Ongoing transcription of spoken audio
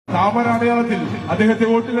താമര അടയാളത്തിൽ അദ്ദേഹത്തെ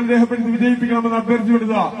വോട്ടുകൾ രേഖപ്പെടുത്തി വിജയിപ്പിക്കണമെന്ന്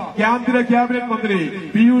അഭ്യർത്ഥിച്ചുകൊടുത്ത കേന്ദ്ര ക്യാബിനറ്റ് മന്ത്രി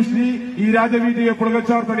പീയൂഷ് ജി ഈ രാജവീതിയെ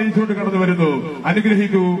പുളകച്ചാർത്ത് അണിയിച്ചുകൊണ്ട് കടന്നു വരുന്നു.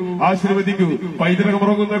 അനുഗ്രഹിക്കൂ, ആശീർവദിക്കൂ.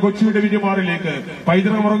 പൈതൃകമുറങ്ങുന്ന കൊച്ചിയുടെ വിരിമാറിലേക്ക്,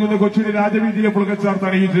 പൈതൃകമുറങ്ങുന്ന കൊച്ചിയുടെ രാജവീതിയെ പുളകച്ചാർത്ത്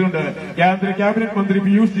അണിയിച്ചുകൊണ്ട് കേന്ദ്ര ക്യാബിനറ്റ് മന്ത്രി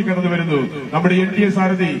പീയൂഷ് ജി കടന്നു വരുന്നു. നമ്മുടെ NDA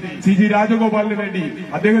സാരഥി CG രാജഗോപാലിന് വേണ്ടി,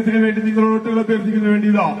 അദ്ദേഹത്തിന് വേണ്ടി നിങ്ങൾ വോട്ടുകൾ അഭ്യർത്ഥിക്കുന്നതിന് വേണ്ടി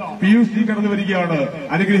ഇതാ പീയൂഷ് ജി കടന്നു വരികയാണ്.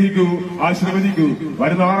 അനുഗ്രഹിക്കൂ, ആശീർവദിക്കൂ.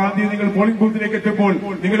 വരുന്ന 6-ാം തീയതി നിങ്ങൾ പോളിംഗ് ബൂത്തിലേക്ക് എത്തുമ്പോൾ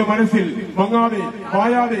നിങ്ങളുടെ മനസ്സിൽ മങ്ങാതെ,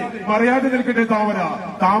 മായാതെ, മറയാതെ നിൽക്കട്ടെ താമര.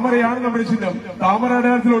 താമരയാണ് നമ്മുടെ ചിഹ്നം. താമര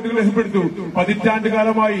അടയാളത്തിൽ വോട്ടുകൾ രേഖപ്പെടുത്തു. 15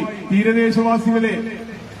 കാലമായി തീരദേശവാസികളെ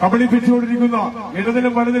കബളിപ്പിച്ചുകൊണ്ടിരിക്കുന്ന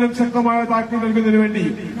ഇടതിലും വലതിലും ശക്തമായ താക്കീത് നൽകുന്നതിന് വേണ്ടി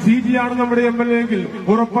CG ആണ് നമ്മുടെ MLA എങ്കിൽ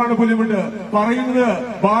ഉറപ്പാണ് പുലിമുണ്ട്. പറയുന്നത്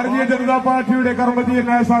ഭാരതീയ ജനതാ പാർട്ടിയുടെ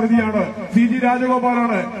കർമ്മധീരനായ സാരഥിയാണ്, CG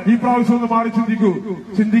രാജഗോപാലാണ്. ഈ പ്രാവശ്യം ഒന്ന് മാറി ചിന്തിക്കൂ.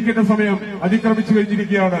 ചിന്തിക്കേണ്ട സമയം അതിക്രമിച്ചു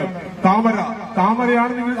കഴിഞ്ഞിരിക്കുകയാണ്. താമര,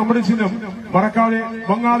 താമരയാണ് നിങ്ങൾ നമ്മുടെ ചിഹ്നം. മറക്കാതെ,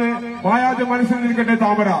 മങ്ങാതെ, മായാതെ മനസ്സിൽ നിൽക്കട്ടെ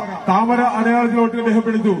താമര. താമര അടയാളത്തിൽ വോട്ടുകൾ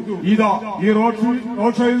രേഖപ്പെടുത്തു. ഇതാ ഈ റോഡ്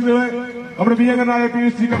ഷോയിൽ നിന്ന് നമ്മുടെ പ്രിയങ്കരനായ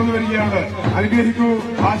പീയൂഷ് ജി കടന്നു വരികയാണ്. അനുഗ്രഹിക്കൂ,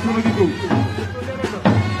 ആശീർവദിക്കൂ.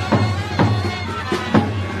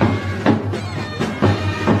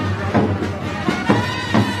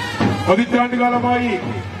 പതിറ്റാണ്ടുകാലമായി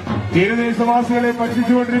തീരദേശവാസികളെ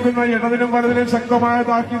പറ്റിച്ചുകൊണ്ടിരിക്കുന്ന ഇടതിനും വലതിനും ശക്തമായ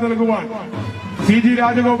താക്കീത് നൽകുവാൻ CG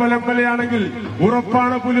രാജഗോപാൽ MLA ആണെങ്കിൽ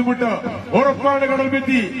ഉറപ്പാണ് പുലിമുട്ട്, ഉറപ്പാണ്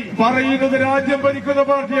കടൽഭിത്തി. പറയുന്നത് രാജ്യം ഭരിക്കുന്ന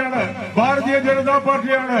പാർട്ടിയാണ്, ഭാരതീയ ജനതാ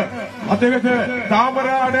പാർട്ടിയാണ്. അദ്ദേഹത്തെ താമര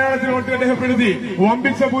അടയാളത്തിൽ വോട്ട് രേഖപ്പെടുത്തി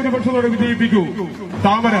വമ്പിച്ച ഭൂരിപക്ഷത്തോടെ വിജയിപ്പിക്കൂ.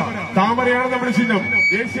 താമര, താമരയാണ് നമ്മുടെ ചിഹ്നം.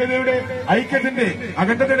 ദേശീയതയുടെ ഐക്യത്തിന്റെ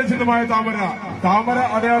അഖണ്ഡതയുടെ ചിഹ്നമായ താമര. താമര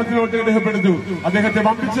അടയാളത്തിൽ വോട്ട് രേഖപ്പെടുത്തു. അദ്ദേഹത്തെ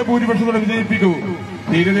വമ്പിച്ച ഭൂരിപക്ഷത്തോടെ വിജയിപ്പിക്കൂ.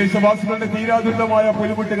 തീരദേശവാസികളുടെ തീരാദുരിതമായ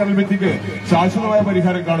പുലിമുട്ട് കടൽഭിത്തിക്ക് ശാശ്വതമായ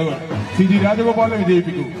പരിഹാരം കാണുക. CG രാജഗോപാലിനെ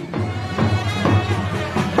വിജയിപ്പിക്കൂ.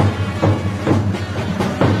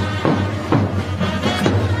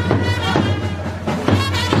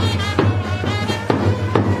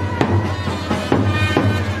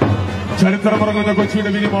 ചരിത്രമുറങ്ങുന്ന കൊച്ചിയുടെ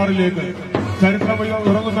വിരിമാറിലേക്ക്,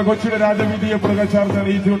 ചരിത്രമുറങ്ങുന്ന കൊച്ചിയുടെ രാജവീതിയെ പുറകച്ചാർത്ത്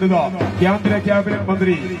അണിയിച്ചുകൊണ്ടിതാ കേന്ദ്ര ക്യാബിനറ്റ്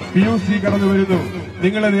മന്ത്രി പീയൂഷ് ജി കടന്നു വരുന്നു.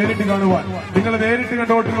 നിങ്ങളെ നേരിട്ട് കാണുവാൻ, നിങ്ങളെ നേരിട്ട്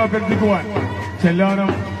കണ്ട് വോട്ടുകൾ അഭ്യർത്ഥിക്കുവാൻ, ചെല്ലാനം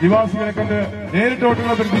നിവാസികളെ കണ്ട് നേരിട്ട് വോട്ടുകൾ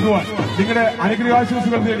അഭ്യർത്ഥിക്കുവാൻ, നിങ്ങളുടെ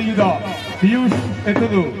അനുഗ്രഹാശംസകൾ തേടിയതാ പീയൂഷ്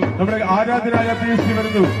എത്തുന്നു. നമ്മുടെ ആരാധനായ പീയൂഷ് ജി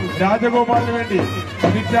വരുന്നു. രാജഗോപാലിന് വേണ്ടി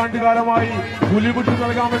 15 കാലമായി പുലിമുട്ട്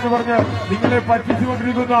നൽകാമെന്ന് പറഞ്ഞ് നിങ്ങളെ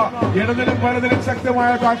പറ്റിച്ചുകൊണ്ടിരിക്കുന്ന ഇടതിലും വലതിലും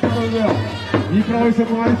ശക്തമായ താക്കീത് നൽകുക. ഈ പ്രാവശ്യം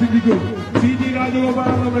മാറി ചിന്തിക്കും. CG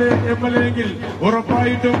രാജഗോപാലാണ് നമ്മുടെ MLA എങ്കിൽ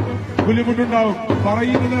ഉറപ്പായിട്ടും പുലിമുട്ടുണ്ടാവും.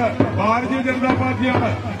 പറയുന്നത് ഭാരതീയ ജനതാ പാർട്ടിയാണ്,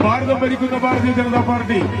 ഭാരതം ഭരിക്കുന്ന ഭാരതീയ ജനതാ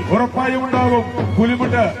പാർട്ടി. ഉറപ്പായും ഉണ്ടാകും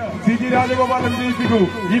പുലിമുട്ട്. CG രാജഗോപാലിനെ വിജയിപ്പിക്കൂ.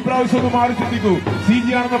 ഈ പ്രാവശ്യം ഒന്ന് മാറി ചിന്തിക്കൂ. CG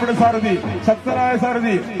ആണ് നമ്മുടെ സാരഥി, ശക്തനായ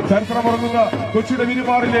സാരഥി. ചരിത്രമുറങ്ങുന്ന കൊച്ചിയുടെ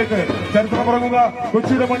വിരിമാറിലേക്ക്, ചരിത്രമുറങ്ങുന്ന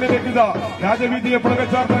കൊച്ചിയുടെ മണ്ണിലേക്ക് ഇതാ രാജവീതിയെ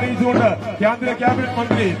പുറകച്ചാർത്ത് അറിയിച്ചുകൊണ്ട് കേന്ദ്ര ക്യാബിനറ്റ്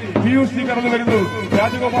മന്ത്രി പീയൂഷ് ജി കടന്നു വരുന്നു.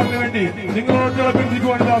 രാജഗോപാലിന് വേണ്ടി നിങ്ങളോട്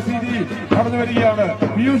അഭ്യർത്ഥിക്കുവാൻ ഇതാ CG കടന്നു വരികയാണ്,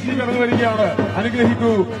 പീയൂഷ് ജി കടന്നു വരികയാണ്.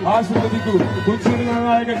 അനുഗ്രഹിക്കൂ, ആശീർവദിക്കൂ. കൊച്ചിയുടെ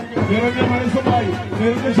നായകൻ നിറഞ്ഞ മനസ്സുമായി,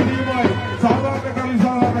 നിറഞ്ഞ ശരിയുമായി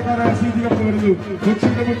സാധാരണക്കാരായ CG കടന്നു വരുന്നു.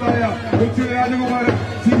 കൊച്ചിയുടെ മുത്തായ കൊച്ചിയുടെ രാജകുമാരൻ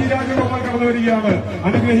CG രാജഗോപാൽ കടന്നു വരികയാണ്.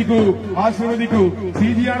 അനുഗ്രഹിക്കൂ, ആശീർവദിക്കൂ.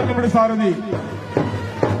 CG ആണ് നമ്മുടെ സാരഥി.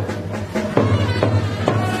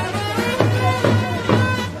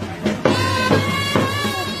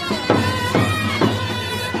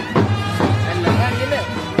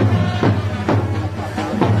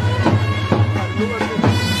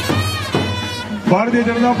 ഭാരതീയ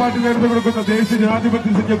ജനതാ പാർട്ടി നേതൃത്വം കൊടുക്കുന്ന ദേശീയ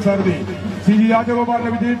ജനാധിപത്യ സഖ്യം സാരഥി CG രാജഗോപാലിനെ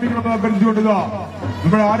വിജയിപ്പിക്കണമെന്ന് അഭ്യർത്ഥിച്ചുകൊണ്ടുക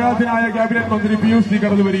നമ്മുടെ ആരാധനായ ക്യാബിനറ്റ് മന്ത്രി പീയൂഷ് ജി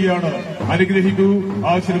കടന്നു വരികയാണ്. അനുഗ്രഹിക്കൂ,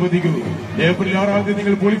 ആശീർവദിക്കൂ. ഏപ്രിൽ 6-ാം തീയതി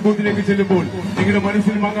നിങ്ങൾ പോളിംഗ് ബൂത്തിലേക്ക് ചെല്ലുമ്പോൾ നിങ്ങളുടെ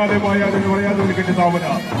മനസ്സിൽ മങ്ങാതെ മായാതെ പറയാതെ നിൽക്കേണ്ട താമര.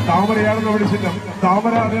 താമരയാണ് നമ്മുടെ ചിഹ്നം.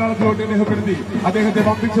 താമര അടയാളത്തിലോട്ട് രേഖപ്പെടുത്തി അദ്ദേഹത്തെ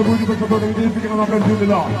വമ്പിച്ച ഭൂരിപക്ഷത്തോടെ വിജയിപ്പിക്കണമെന്ന്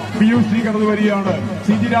അഭ്യർത്ഥിച്ചുകൊണ്ടുക പീയൂഷ് ജി കടന്നു വരികയാണ്.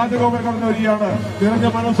 CG രാജഗോപാൽ കടന്നു വരികയാണ്. നിറഞ്ഞ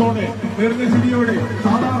മനസ്സോടെ, നിറഞ്ഞ ചിരിയോടെ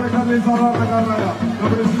സാധാരണക്കാരനായ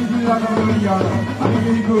നമ്മുടെ CG കടന്നു വരികയാണ്.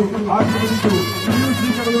 അനുഗ്രഹിക്കൂ, ആശീർവദിക്കൂ. പീയൂഷ് ജി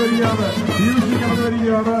കടന്നു വരികയാണ്. പീയൂഷ് ജി കടന്നു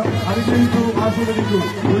വരികയാണ്. അനുഗ്രഹിക്കൂ, ആശീർവദിക്കൂ.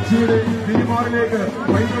 കൊച്ചിയുടെ വിരിമാറിലേക്ക്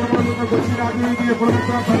വൈദ്യുത കൊച്ചി രാജവീതിയെ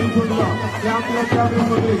പുറത്താക്കാൻ അറിയിച്ചുകൊണ്ടുള്ള കേന്ദ്ര ക്യാബിനറ്റ്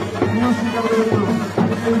മന്ത്രി പീയൂഷ് ജി കടന്നു വരുന്നു.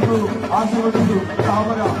 അനുഗ്രഹിക്കൂ, ആശീർവദിക്കൂ.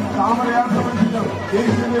 താമര, താമരയാണ് നമ്മുടെ ചിഹ്നം.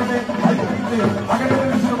 ദേശീയതയുടെ ഐക്യത്തിന്റെ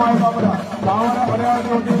അഖണ്ഡമായ താമര. താമര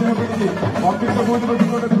മലയാളത്തിലോട്ട് രേഖപ്പെടുത്തി വമ്പിച്ച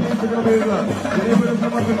ഭൂരിപക്ഷത്തോടെ വിജയിപ്പിക്കണമെന്ന്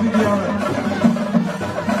ജനപരിശ്രമം അഭ്യർത്ഥിക്കുകയാണ്.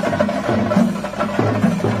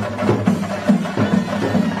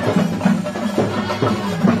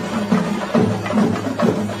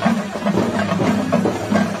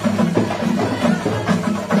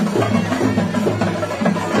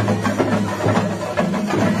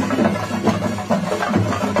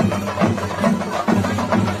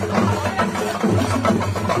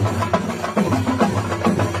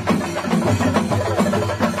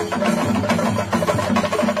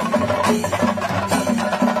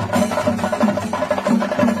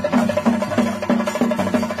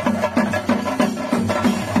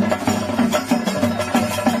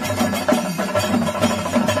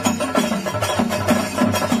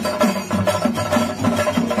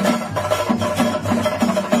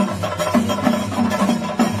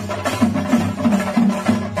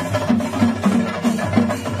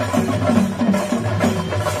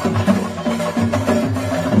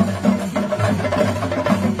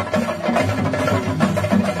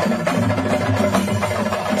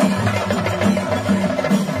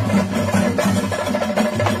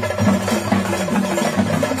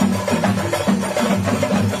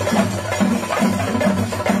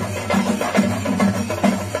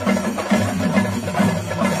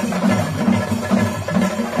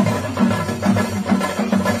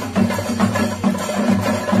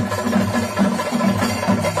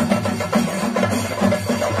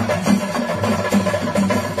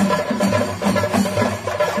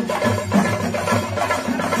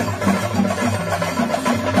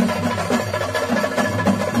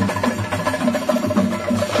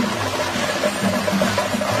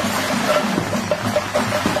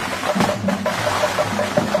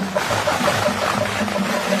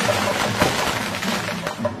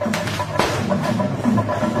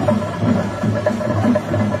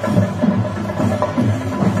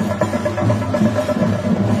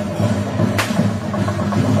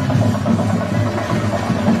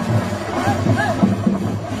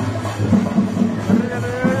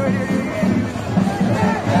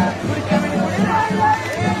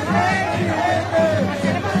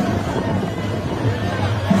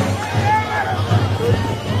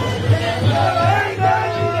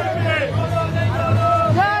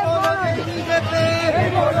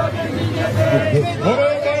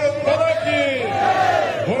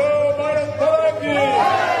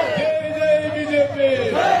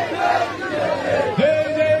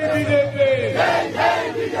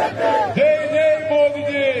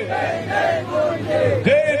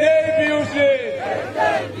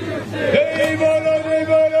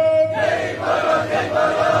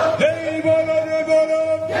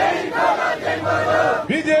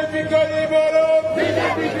 बीजेपी का जय बोलो,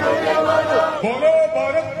 बोलो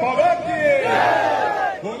भारत माता की,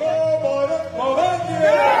 बोलो भारत माता की,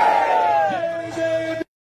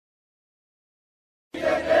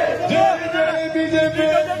 जय जय बीजेपी,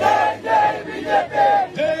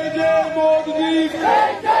 जय जय मोदी जी,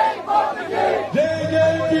 जय जय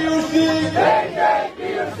Piyush ji,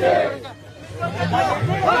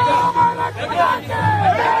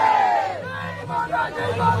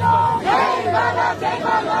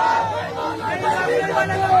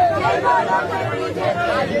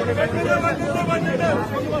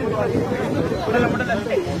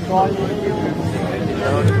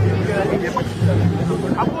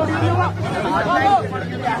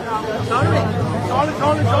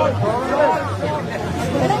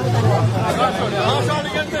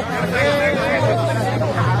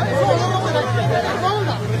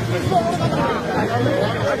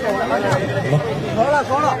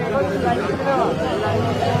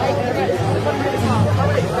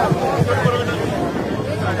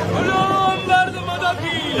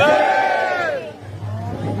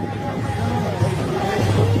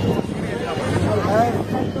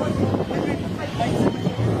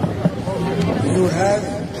 You have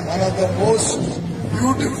one of the most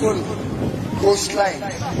beautiful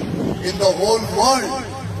coastlines in the whole world,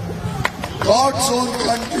 God's own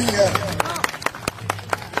country here.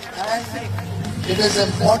 And it is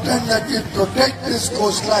important that we protect this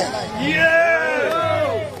coastline.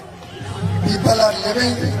 People are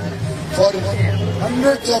living for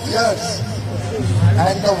hundreds of years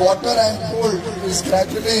and the water, I am told, is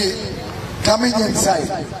gradually coming inside.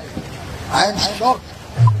 I am shocked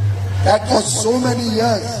that for so many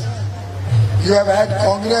years you have had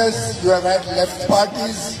Congress, you have had left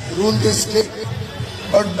parties rule this state,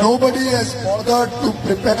 but nobody has bothered to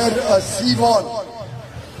prepare a seawall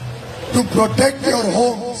to protect your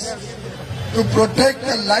homes, to protect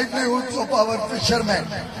the livelihoods of our fishermen.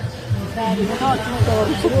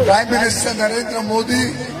 Prime Minister Narendra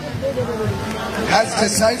Modi has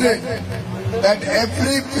decided that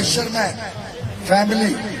every fisherman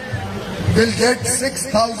family will get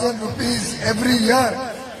 6,000 rupees every year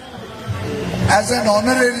as an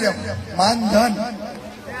honorarium, man-dhan,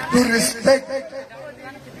 to respect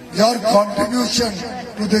your contribution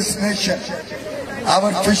to this nation.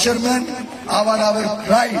 Our fishermen are our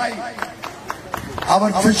pride.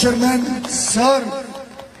 Our fishermen serve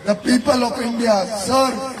the people of India,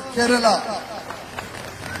 serve Kerala.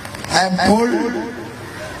 I am told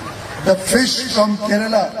the fish from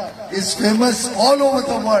Kerala is famous all over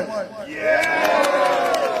the world.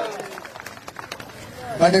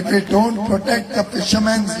 But if we don't protect the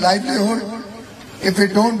fisherman's livelihood, if we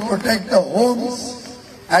don't protect the homes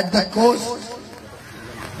at the coast,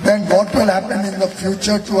 then what will happen in the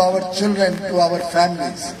future to our children, to our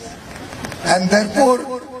families? And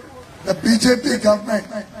therefore, the BJP government,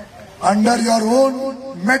 under your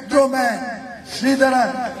own Metro Man,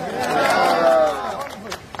 Sridharan,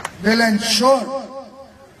 will ensure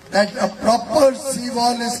that a proper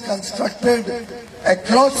seawall is constructed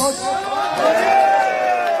across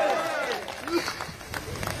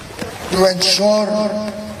to ensure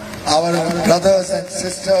our brothers and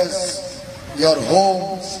sisters, your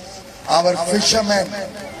homes, our fishermen,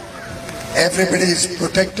 everybody is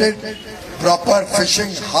protected, proper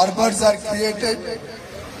fishing harbors are created,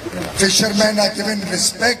 fishermen are given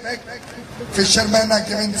respect, fishermen are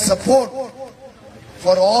given support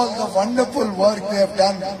for all the wonderful work they have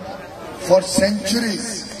done for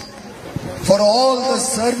centuries, for all the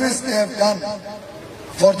service they have done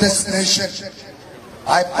for this nation.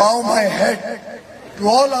 I bow my head to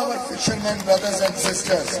all our fishermen brothers and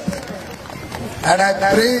sisters, and I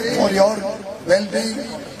pray for your well-being,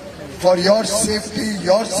 for your safety,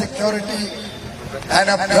 your security, and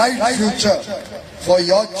a bright future for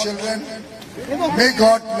your children. May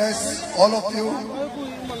God bless all of you.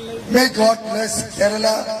 May God bless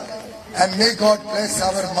Kerala, and may God bless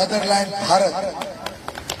our motherland, Bharat.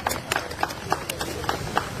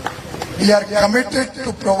 We are committed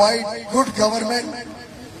to provide good government,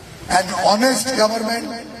 an honest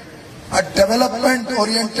government, a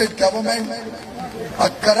development-oriented government, a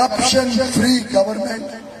corruption-free government,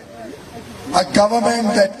 a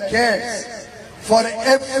government that cares for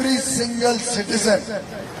every single citizen,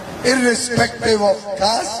 irrespective of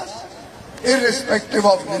caste, irrespective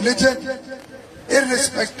of religion,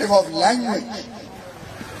 irrespective of language.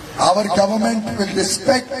 Our government will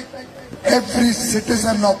respect every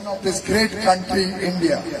citizen of this great country,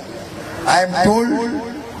 India. I am told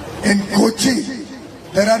in Kochi,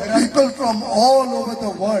 there are people from all over the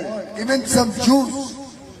world, even some Jews.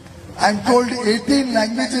 I am told 18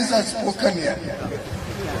 languages are spoken here.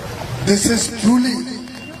 This is truly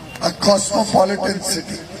a cosmopolitan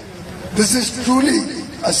city. This is truly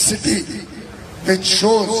a city which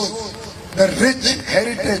shows the rich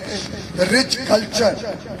heritage, the rich culture,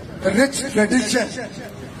 the rich tradition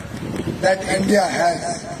that India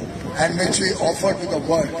has and which we offer to the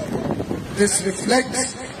world. This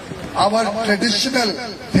reflects our traditional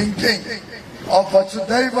thinking of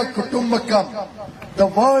Vasudhaiva Kutumbakam. The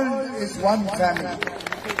world is one family.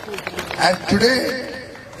 And today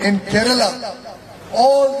in Kerala,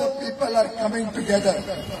 all the people are coming together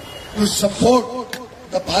to support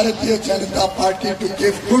the Bharatiya Janata Party to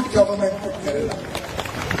give good government to Kerala.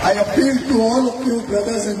 I appeal to all of you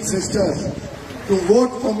brothers and sisters to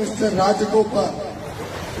vote for Mr. Rajagopal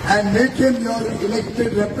and make him your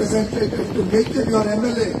elected representative, to make him your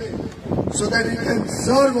MLA, so that he can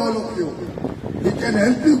serve all of you. He can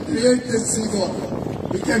help you create this seawall.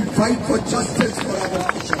 He can fight for justice for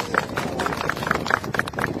our fishermen.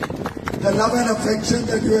 The love and affection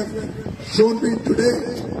that you have shown me today,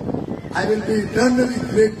 I will be eternally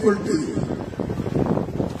grateful to you.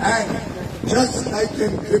 And just like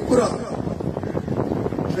in Tripura,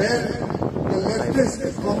 where the leftists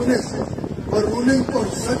and communists were ruling for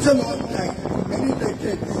such a long time, for many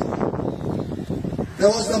decades, there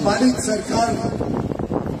was the Malik Sarkar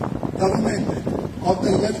government of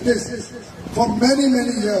the leftists for many,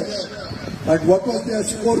 many years. But what was their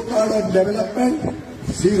scorecard on development?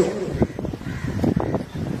 Zero.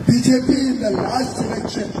 BJP in the last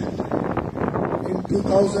election in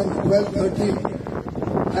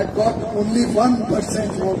 2012-13 had got only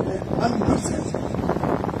 1% vote,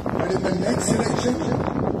 1%. But in the next election,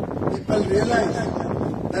 people realized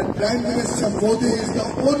that Prime Minister Modi is the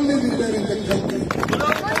only leader in the country.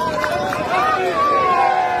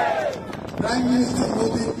 Prime Minister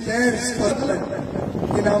Modi cares for them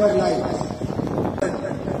in our lives.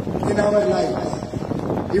 In our lives.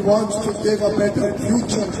 He wants to give a better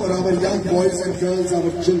future for our young boys and girls,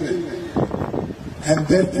 our children. And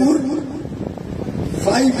therefore,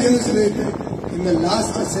 5 years later, in the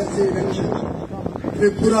last assembly election,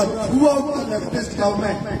 Tripura threw out the leftist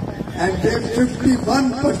government and gave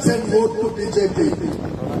 51% vote to BJP.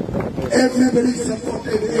 Everybody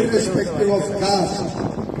supported, irrespective of caste,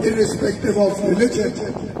 irrespective of religion,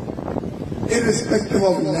 irrespective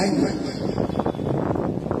of language.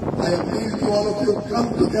 I appeal to all of you, come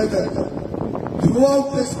together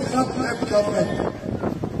throughout this corrupt left government.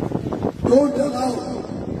 Don't allow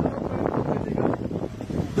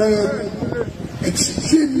the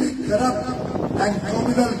extremely corrupt and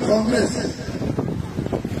communal congress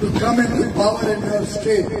to come into power in your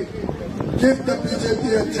state. Give the BJP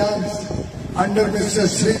a chance under Mr.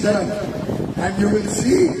 Sridharan, and you will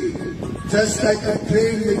see, just like a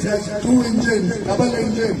train which has two engines, double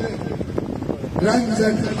engine, runs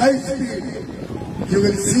at high speed, you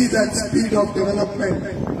will see that speed of development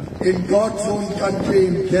in God's own country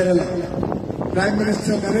in Kerala. Prime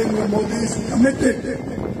Minister Narendra Modi is committed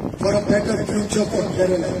for a better future for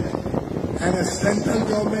Kerala. And a central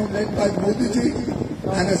government led by Modi ji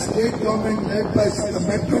and a state government led by the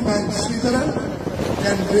Metro Man Sridharan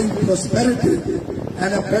can bring prosperity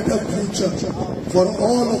and a better future for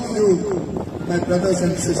all of you, my brothers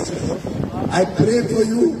and sisters. I pray for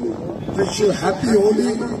you, wish you happy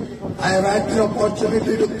Holi. I have had the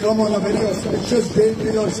opportunity to come on a very auspicious day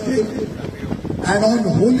to your state, and on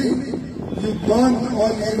Holi, you burn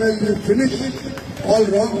all evil, you finish all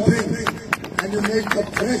wrong things, and you make a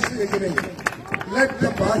fresh beginning. Let the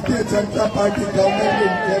Bharatiya Janata Party government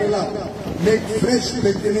in Kerala make fresh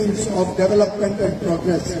beginnings of development and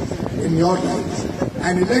progress in your lives,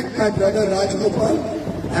 and elect my brother Rajgopal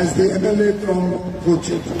as the MLA from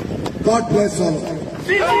Kochi. God bless all of you.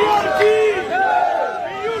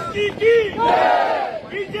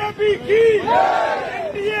 BJP की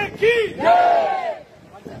NDA की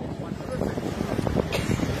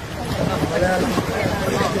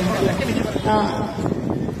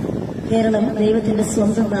കേരളം ദൈവത്തിന്റെ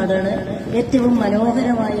സ്വന്തം നാടാണ്. ഏറ്റവും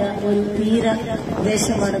മനോഹരമായ ഒരു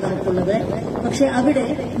തീരദേശമാണ് നമുക്കുള്ളത്. പക്ഷെ അവിടെ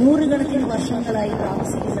നൂറുകണക്കിന് വർഷങ്ങളായി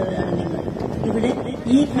താമസിക്കുന്നവരാണ് നിങ്ങൾ. ഇവിടെ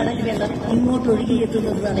ഈ കടൽ വെള്ളം ഇങ്ങോട്ട്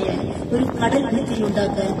ഒഴുകിയെത്തുന്നത് തടയാൻ ഒരു കടൽ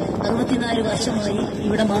ഭിത്തിയുണ്ടാക്കാൻ 64 വർഷമായി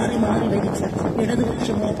ഇവിടെ മാറി മാറി ഭരിച്ച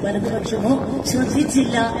ഇടതുപക്ഷമോ വലതുപക്ഷമോ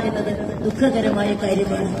ശ്രദ്ധിച്ചില്ല എന്നത് ദുഃഖകരമായ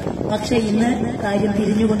കാര്യമാണ്. പക്ഷെ ഇന്ന് കാര്യം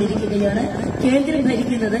തിരിഞ്ഞുകൊണ്ടിരിക്കുകയാണ്. കേന്ദ്രം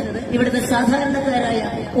ഭരിക്കുന്നത് ഇവിടുത്തെ സാധാരണക്കാരായ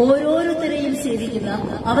ഓരോരുത്തരെയും സേവിക്കുന്ന,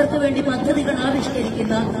 അവർക്ക് വേണ്ടി പദ്ധതികൾ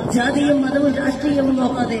ആവിഷ്കരിക്കുന്ന, ജാതിയും മതവും രാഷ്ട്രീയവും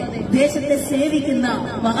നോക്കാതെ ദേശത്തെ സേവിക്കുന്ന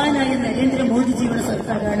മഹാനായ നരേന്ദ്രമോദിജിയുടെ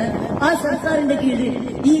സർക്കാരാണ്. ആ സർക്കാരിന്റെ കീഴിൽ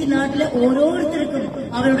ഈ നാട്ടിലെ ഓരോരുത്തർക്കും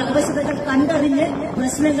അവരുടെ അവസ്ഥകൾ കണ്ടറിഞ്ഞ്,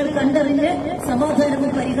 പ്രശ്നങ്ങൾ കണ്ടറിഞ്ഞ്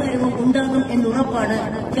സമാധാനവും പരിഹാരവും ഉണ്ടാകും എന്നുറപ്പാണ്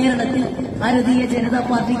കേരളത്തിൽ ഭാരതീയ ജനതാ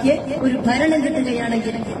പാർട്ടിക്ക് ഒരു ഭരണം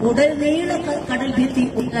കിട്ടുകയാണെങ്കിൽ ഉടനീള കടൽ ഭിത്തി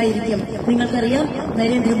ഉണ്ടായിരിക്കും. നിങ്ങൾക്കറിയാം,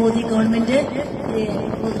 നരേന്ദ്രമോദി ഗവൺമെന്റ്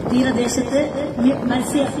തീരദേശത്ത്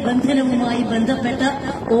മത്സ്യബന്ധനവുമായി ബന്ധപ്പെട്ട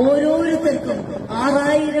ഓരോരുത്തർക്കും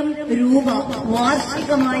 6000 രൂപ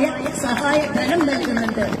വാർഷികമായ സഹായധനം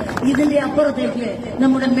നൽകുന്നുണ്ട്. ഇതിന്റെ അപ്പുറത്തേക്ക്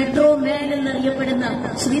നമ്മുടെ മെട്രോ മാൻ എന്നറിയപ്പെടുന്ന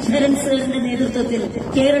ശ്രീധരൻ സാറിന്റെ നേതൃത്വത്തിൽ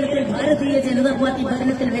കേരളത്തിൽ ഭാരതീയ ജനതാ പാർട്ടി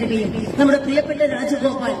ഭരണത്തിൽ വരികയും നമ്മുടെ പ്രിയപ്പെട്ട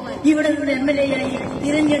രാജഗോപാൽ ഇവിടെ നിന്ന് MLA ആയി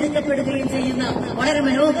തിരഞ്ഞെടുക്കപ്പെടുകയും ചെയ്യുന്ന വളരെ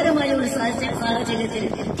മനോഹരമായ ഒരു സാഹചര്യത്തിൽ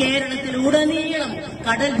കേരളത്തിൽ ഉടനീളം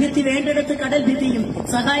കടൽ ഭിത്തി വേണ്ടിടത്ത് കടൽ ഭിത്തിയും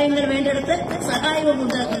സഹായങ്ങൾ വേണ്ടിടത്ത് സഹായവും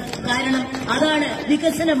ഉണ്ടാക്കും. കാരണം അതാണ്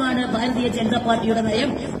വികസനമാണ് ഭാരതീയ ജനതാ പാർട്ടിയുടെ നയം.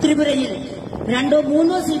 ത്രിപുരയിൽ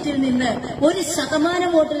 2-3 സീറ്റിൽ നിന്ന് 1%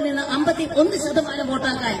 വോട്ടിൽ നിന്ന് 51%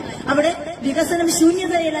 വോട്ടാക്കാൻ, അവിടെ വികസനം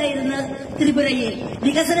ശൂന്യതയിലായിരുന്ന ത്രിപുരയെ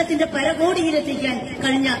വികസനത്തിന്റെ പരകോടിയിലെത്തിക്കാൻ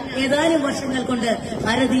കഴിഞ്ഞ ഏതാനും വർഷങ്ങൾ കൊണ്ട്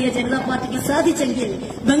ഭാരതീയ ജനതാ പാർട്ടിക്ക് സാധിച്ചെങ്കിൽ,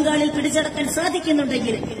 ബംഗാളിൽ പിടിച്ചടക്കാൻ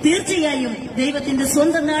സാധിക്കുന്നുണ്ടെങ്കിൽ തീർച്ചയായും ദൈവത്തിന്റെ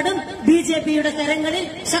സ്വന്തം നാടും BJPയുടെ കരങ്ങളിൽ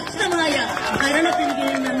ശക്തമായ ഭരണത്തിന്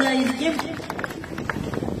കീഴിൽ നന്നായിരിക്കും.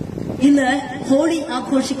 ഇന്ന് ഹോളി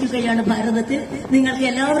ആഘോഷിക്കുകയാണ് ഭാരതത്തിൽ. നിങ്ങൾക്ക്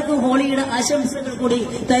എല്ലാവർക്കും ഹോളിയുടെ ആശംസകൾ കൂടി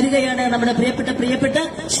തരികയാണ് നമ്മുടെ പ്രിയപ്പെട്ട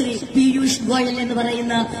ശ്രീ പീയൂഷ് ഗോയൽ എന്ന്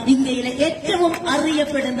പറയുന്ന ഇന്ത്യയിലെ ഏറ്റവും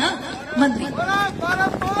അറിയപ്പെടുന്ന മന്ത്രി.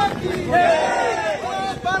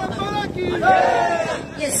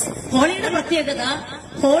 യെസ്, ഹോളിയുടെ പ്രത്യേകത,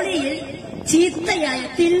 ഹോളിയിൽ ചീത്തയായ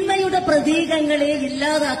തിന്മയുടെ പ്രതീകങ്ങളെ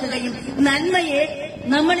ഇല്ലാതാക്കുകയും നന്മയെ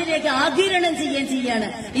നമ്മളിലേക്ക് ആഗിരണം ചെയ്യുകയും ചെയ്യാണ്.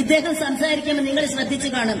 ഇദ്ദേഹം സംസാരിക്കുമ്പോൾ നിങ്ങൾ ശ്രദ്ധിച്ചു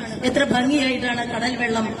കാണും എത്ര ഭംഗിയായിട്ടാണ് കടൽ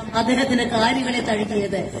വെള്ളം അദ്ദേഹത്തിന്റെ കാലുകളെ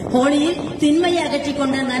തഴുകിയത്. ഹോളിയിൽ തിന്മയെ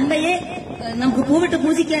അകറ്റിക്കൊണ്ട് നന്മയെ നമുക്ക് പൂവിട്ട്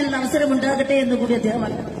പൂജിക്കാനുള്ള അവസരം ഉണ്ടാകട്ടെ എന്ന് കൂടി അദ്ദേഹം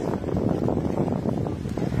പറഞ്ഞു.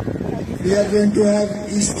 We are going to have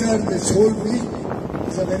Easter this whole week.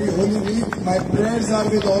 It's a very holy week. My prayers are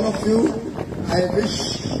with all of you. I wish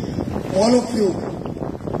all of you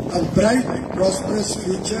a bright, prosperous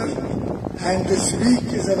future. And this week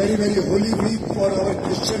is a very, very holy week for our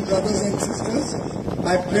Christian brothers and sisters.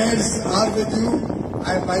 My prayers are with you.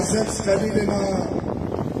 I myself studied in a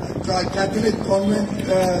Catholic convent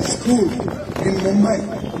school in Mumbai.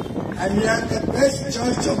 And we had the best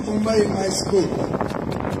church of Mumbai in my school.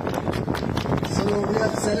 So we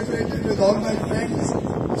have celebrated with all my friends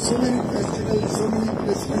so many festivals, so many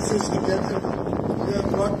Christmases together. You have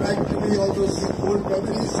brought back to me all those old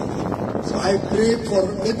memories. So I pray for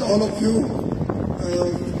with all of you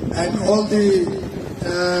and all the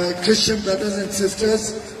Christian brothers and sisters,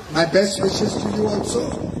 my best wishes to you also.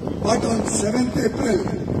 But on 7th April,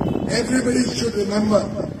 everybody should remember.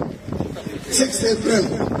 6th April,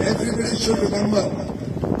 everybody should remember.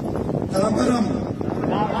 Tamaram.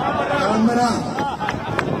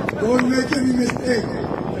 Don't make any mistake.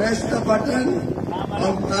 Press the button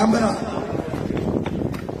on Tamara.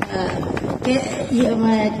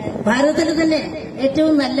 ഭാരതത്തിൽ തന്നെ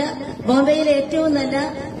ഏറ്റവും നല്ല, ബോംബെയിലെ ഏറ്റവും നല്ല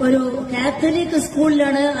ഒരു Catholic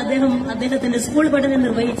സ്കൂളിലാണ് അദ്ദേഹത്തിന്റെ സ്കൂൾ പഠനം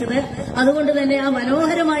നിർവഹിച്ചത്. അതുകൊണ്ട് തന്നെ ആ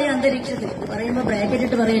മനോഹരമായ അന്തരീക്ഷത്തിൽ, പറയുമ്പോൾ ബ്രാക്കറ്റ്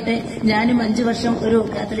ഇട്ട് പറയട്ടെ, ഞാനും 5 വർഷം ഒരു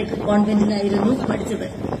കാത്തലിക് കോൺവെന്റിലായിരുന്നു പഠിച്ചത്.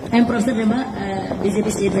 I am professor Rama, BJP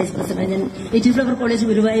state vice president. ഞാൻ ലിറ്റിൽ ഫ്ലവർ കോളേജ്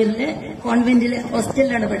ഗുരുവായൂരിലെ കോൺവെന്റിലെ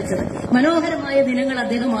ഹോസ്റ്റലിലാണ് പഠിച്ചത്. മനോഹരമായ ദിനങ്ങൾ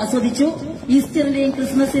അദ്ദേഹം ആസ്വദിച്ചു. ഈസ്റ്ററിന്റെയും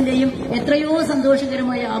ക്രിസ്മസിന്റെയും എത്രയോ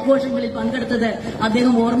സന്തോഷകരമായ ആഘോഷങ്ങളിൽ പങ്കെടുത്തത്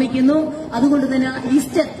അദ്ദേഹം ഓർമ്മിക്കുന്നു. അതുകൊണ്ട് തന്നെ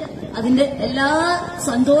ഈസ്റ്റർ അതിന്റെ എല്ലാ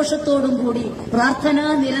സന്തോഷത്തോടും കൂടി പ്രാർത്ഥനാ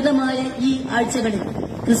നിരതമായ ഈ ആഴ്ചകളിൽ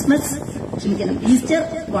ഈസ്റ്റർ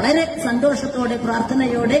വളരെ സന്തോഷത്തോടെ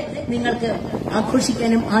പ്രാർത്ഥനയോടെ നിങ്ങൾക്ക്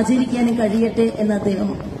ആഘോഷിക്കാനും ആചരിക്കാനും കഴിയട്ടെ എന്ന്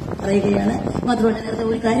അദ്ദേഹം പറയുകയാണ്. മാത്രമല്ല, നേരത്തെ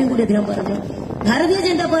ഒരു കാര്യം കൂടി അദ്ദേഹം പറഞ്ഞു. ഭാരതീയ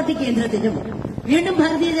ജനതാ പാർട്ടി കേന്ദ്രത്തിലും വീണ്ടും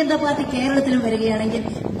ഭാരതീയ ജനതാ പാർട്ടി കേരളത്തിലും വരികയാണെങ്കിൽ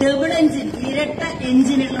ഡബിൾ എഞ്ചിൻ, ഇരട്ട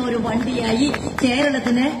എഞ്ചിനുള്ള ഒരു വണ്ടിയായി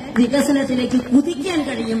കേരളത്തിന് വികസനത്തിലേക്ക് കുതിക്കാൻ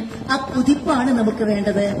കഴിയും. ആ കുതിപ്പാണ് നമുക്ക്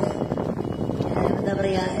വേണ്ടത്. എന്താ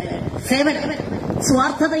പറയാ, സേവനം,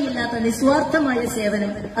 സ്വാർത്ഥതയില്ലാത്ത നിസ്വാർത്ഥമായ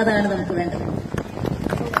സേവനം, അതാണ് നമുക്ക് വേണ്ടത്.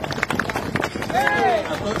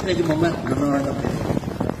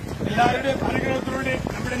 എല്ലാവരുടെയും അനുഗ്രഹത്തിലൂടെ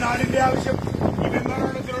നമ്മുടെ നാടിന്റെ ആവശ്യം ഈ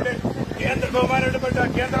നിർമ്മാണത്തിലൂടെ ബഹുമാനപ്പെട്ട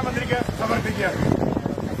കേന്ദ്രമന്ത്രിക്ക് സമർപ്പിക്കുകയാണ്.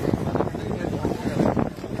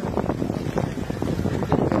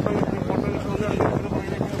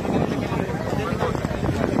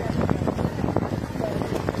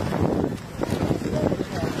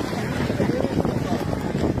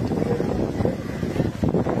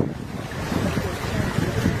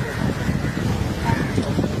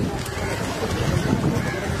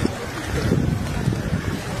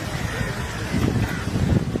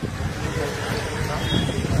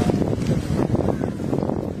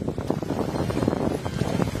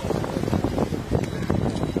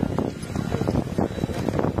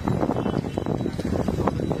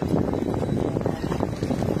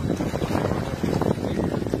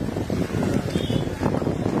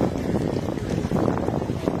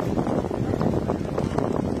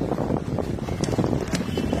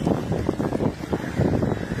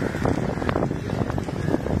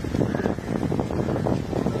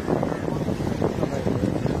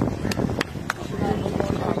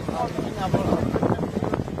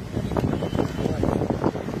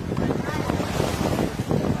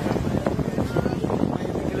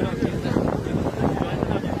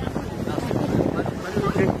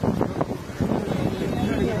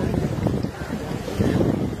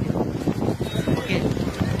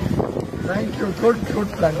 Thank you. Good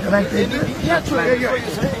plan. Can I take it? Yeah, sure. You're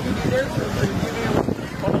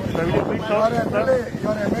MLA.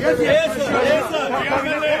 Yes, sir.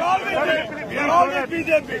 We are always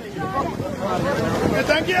BJP.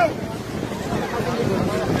 Thank you.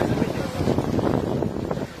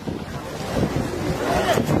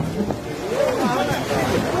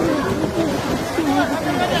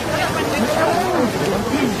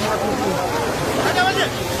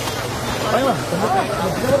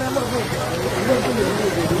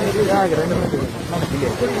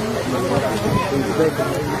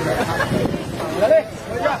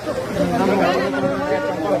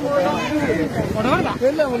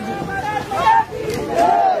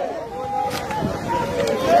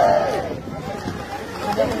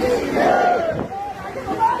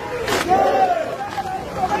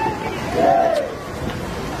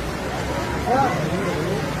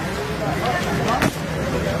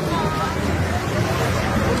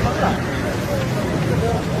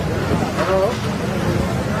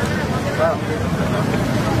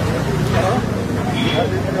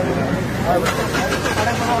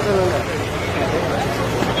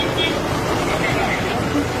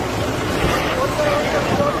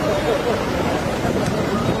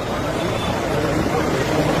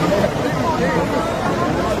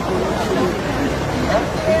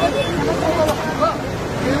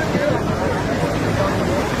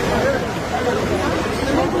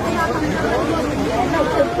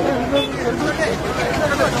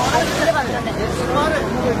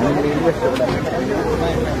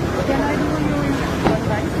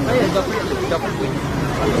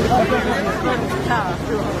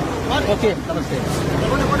 Okay, namaste.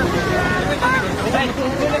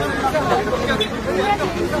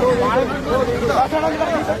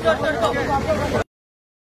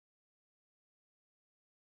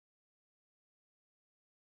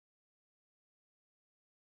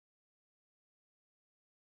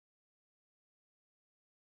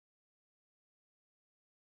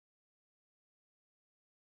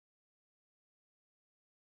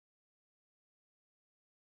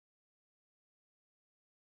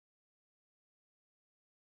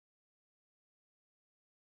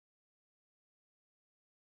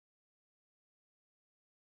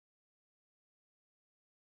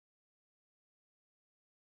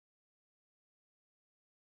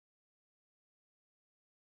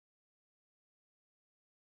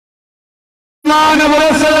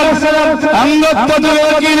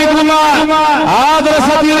 അംഗത്വത്തിലേക്കിരിക്കുന്ന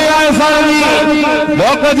ആദർശീലയായ Sarathi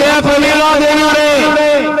doctor Prameela ദേവിയുടെ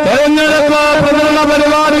തെരഞ്ഞെടുപ്പ് പ്രചരണ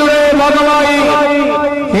പരിപാടിയുടെ ഭാഗമായി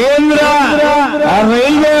കേന്ദ്ര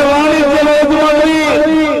റെയിൽവേ വാണിജ്യ വകുപ്പ് മന്ത്രി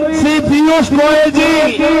ശ്രീ പീയൂഷ് ഗോയൽജി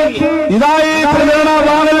ഇതായി പ്രചരണ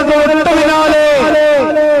വാഹനത്തോട്ട് പിന്നാലെ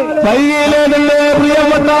കൈയിലെ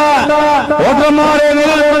പ്രിയപ്പെട്ട വോട്ടർമാരെ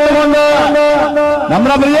നിലനിർത്തിക്കൊണ്ട്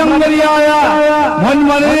നമ്മുടെ പ്രിയങ്കരിയായ മുൻ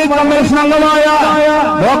മന്ത്രി കമ്മീഷൻ അംഗമായ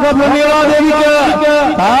ഡോക്ടർ പ്രമീള ദേവിക്ക്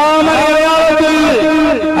താമരയാളത്തിൽ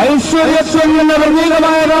ഐശ്വര്യത്തിന്റെ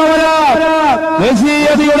പ്രതീകമായ താമര,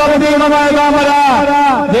 ദേശീയതയുടെ പ്രതീകമായ താമര,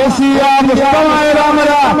 ദേശീയ പുഷ്പമായ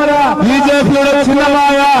താമര, ബിജെപിയുടെ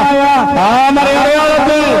ചിഹ്നമായ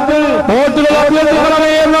താമരയടയാളത്തിൽ വോട്ടുകൾ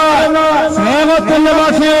അഭ്യർത്ഥിക്കണമേ എന്ന് സ്നേഹത്തിന്റെ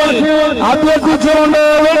ഭാഷയിൽ അഭ്യർത്ഥിച്ചുകൊണ്ട്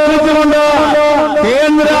വീക്ഷിച്ചുകൊണ്ട്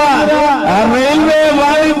കേന്ദ്ര റെയിൽവേ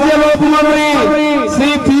വാണിജ്യ വകുപ്പ് മന്ത്രി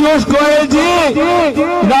ശ്രീ പീയൂഷ് ഗോയൽജി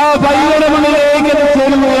ഇതാ പയ്യയുടെ മുന്നിലേക്ക്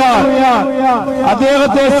ചേരുകയാണ്.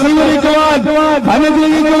 അദ്ദേഹത്തെ സ്വീകരിക്കുവാൻ,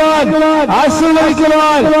 അനുഗ്രഹിക്കുവാൻ,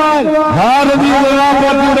 ആശീർവദിക്കുവാൻ ഭാരതീയ ജനതാ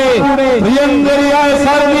പാർട്ടിയുടെ പ്രിയങ്കരിയായ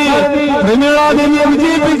സാരഥി പ്രമീള ദേവിയെ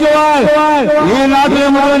വിജയിപ്പിക്കുവാൻ ഈ നാട്ടിലെ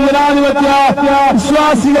മുഴുവൻ ജനാധിപത്യ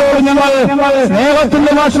വിശ്വാസികളോട് ഞങ്ങൾ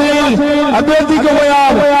സ്നേഹത്തിന്റെ ഭാഷയിൽ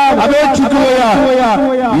അഭ്യർത്ഥിക്കുകയാണ്, അപേക്ഷിക്കുകയാണ്.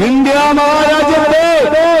 ഇന്ത്യ മഹാരാജ്യത്തെ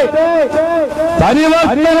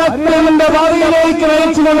പരിവർത്തനത്തിന്റെ ഭാവിയിലേക്ക്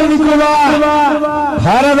നയിച്ചുകൊണ്ടിരിക്കുന്ന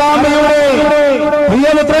ഭാരതാംബയുടെ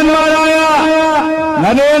പ്രിയപുത്രന്മാരായ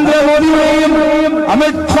നരേന്ദ്രമോദിയുടെയും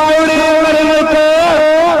അമിത്ഷായുടെയും കാര്യങ്ങൾക്ക്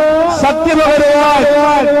സത്യപകരുവാൻ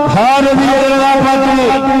ഭാരതീയ ജനതാ പാർട്ടി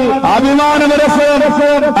അഭിമാനപരസ്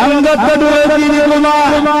അംഗത്വത്തിലേക്കിരിക്കുന്ന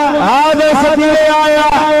ആദർശീലയായ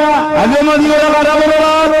അഴിമതിയുടെ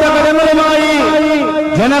കടമുകളാത്ത കടങ്ങളുമായി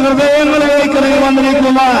ജനഹൃദയങ്ങളിലേക്ക്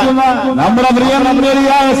വന്നിരിക്കുന്ന നമ്മുടെ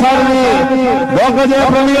പ്രിയങ്കരിയായ സാരഥി ഡോക്ടർ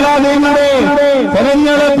പ്രമീള ദേവിയുടെ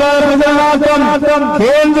തെരഞ്ഞെടുപ്പ് പ്രചരണാർത്ഥം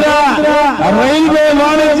കേന്ദ്ര റെയിൽവേ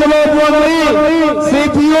വാണിജ്യ വകുപ്പ് മന്ത്രി ശ്രീ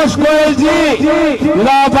പീയൂഷ് ഗോയൽജി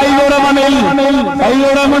ഇതാ പൈയുടെ മണ്ണിൽ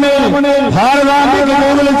ഭാരതാംബയ്ക്ക്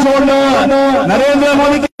വിളിച്ചുകൊണ്ട്,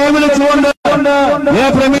 നരേന്ദ്രമോദിക്ക് വിളിച്ചുകൊണ്ട്,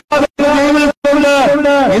 പ്രമീള വിളിച്ചുകൊണ്ട്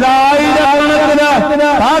ഇതായിരക്കണക്കിന്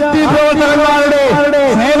പാർട്ടി പ്രവർത്തകന്മാരുടെ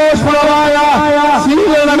സ്നേഹോഷ്മളമായ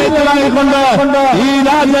സ്വീകരണമേറ്റലായിക്കൊണ്ട് ഈ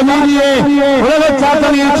രാജ്യവീതിയെ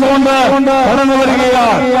ഉലകച്ചാത്തണിയിച്ചുകൊണ്ട് കടന്നു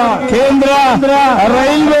വരികയാണ്. കേന്ദ്ര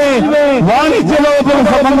റെയിൽവേ വാണിജ്യ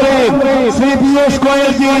വകുപ്പ് മന്ത്രി ശ്രീ പീയൂഷ്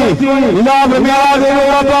ഗോയൽജി ഇതാ പ്രമീള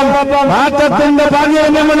ദേവിയോടൊപ്പം മാറ്റത്തിന്റെ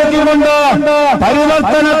പാണ്ഡ്യം വിളിച്ചുകൊണ്ട്,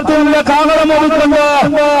 പരിവർത്തനത്തിന്റെ കാകളമൊതുക്കൊണ്ട്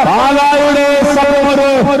പാലായുടെ സഭയൊരു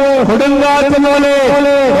കൊടുങ്കാറ്റ് പോലെ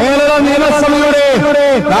കേരള നിയമസഭയുടെ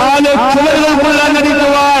 4 ചുവരുകൾക്കുള്ള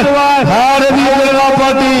നടിക്കുവാൻ ഭാരതീയ ജനതാ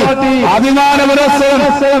പാർട്ടി അഭിമാനപരസ്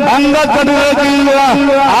അംഗത്വത്തിലേക്കുള്ള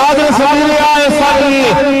ആദർശീലയായ സാരഥി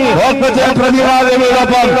ഡോക്ടർ പ്രമീള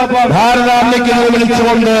ദേവിയോടൊപ്പം ഭാരതാംബയ്ക്ക്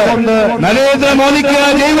വിളിച്ചുകൊണ്ട്, നരേന്ദ്രമോദിക്ക്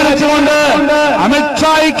വിളിച്ചുകൊണ്ട്,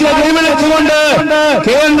 അമിത്ഷായ്ക്ക് വിളിച്ചുകൊണ്ട്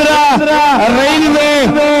കേന്ദ്ര റെയിൽവേ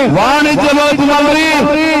വാണിജ്യ വകുപ്പ് മന്ത്രി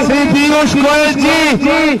ശ്രീ പീയൂഷ് ഗോയൽജി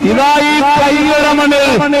ഇതാ ഈ പയ്യയുടെ മണ്ണിൽ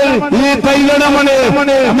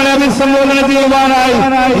നമ്മളെ അഭിസംബോധന ചെയ്യുവാനായി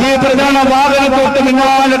ഈ പ്രധാന വാഹനത്തോട്ട്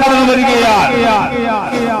പിന്നാലെ കടന്നു വരികയാണ്.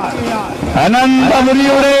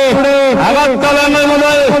 അനന്തപുരിയുടെ അകത്തളങ്ങൾ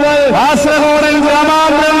മുതൽ കാസർഗോഡൻ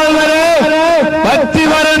ഗ്രാമാന്തരങ്ങൾ വരെ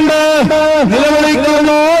പറ്റിവരണ്ട്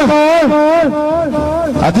നിലവിളിക്കുന്നു.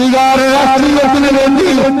 അധികാര രാഷ്ട്രീയത്തിന് വേണ്ടി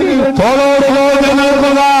തോളോടുതോൾ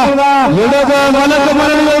നൽകുക ഇടത് വലത്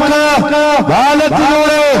മുന്നണികൾക്ക്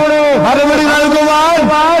ബാലത്തിലൂടെ മറുപടി നൽകുവാൻ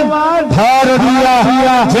ഭാരതീയ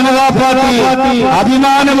ജനതാ പാർട്ടി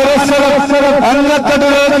അഭിമാനപുരസ്സരം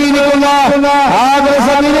അംഗത്വത്തിലേക്കിരിക്കുന്ന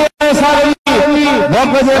ആദർശീലയായ സാരഥി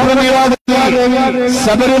ഡോക്ടർ പ്രമീള ദേവി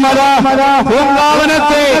ശബരിമല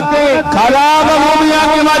പൂങ്കാവനത്തെ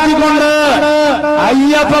കലാപഭൂമിയാക്കി മാറ്റിക്കൊണ്ട്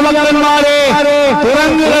അയ്യപ്പ ഭക്തന്മാരെ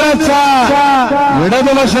തുറന്നുകിടച്ച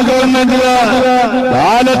ഇടതുപക്ഷ ഗവൺമെന്റിന്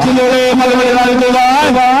കാലത്തിലൂടെ മറുപടി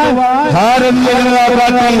നൽകുവാൻ ഭാരതീയ ജനതാ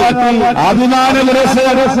പാർട്ടി അഭിമാനപുരസ്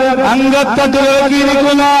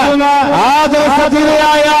അംഗത്വത്തിലേക്കിരിക്കുന്ന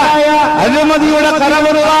ആദർശീലയായ അഴിമതിയുടെ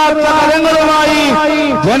കരമുറുകാത്ത കരങ്ങളുമായി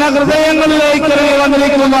ജനഹൃദയങ്ങളിലേക്ക്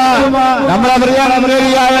വന്നിരിക്കുന്ന നമ്മുടെ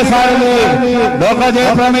പ്രിയങ്കരിയായ സാരഥി ഡോക്ടർ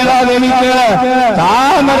പ്രമീള ദേവിക്ക്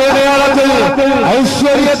താമരയടയാളത്തിൽ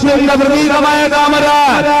ഐശ്വര്യത്തിന്റെ പ്രതീകമായ താമര,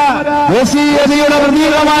 ദേശീയതയുടെ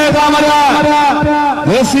പ്രതീകമായ താമര,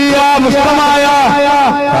 ദേശീയ പുഷ്പമായ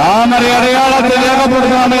താമരയടയാളത്തെ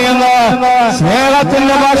രേഖപ്പെടുത്തണമേ എന്ന്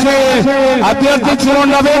സ്നേഹത്തിന്റെ ഭാഷയിൽ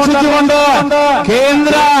അഭ്യർത്ഥിച്ചുകൊണ്ട് അപേക്ഷിച്ചുകൊണ്ട്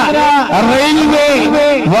കേന്ദ്ര റെയിൽവേ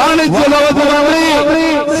വാണിജ്യ വകുപ്പ് മന്ത്രി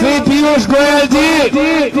ശ്രീ പീയൂഷ് ഗോയൽ ജി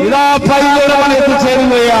ഇതാ പൈലൂടെ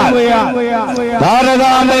എത്തിച്ചേരുകയാണ്.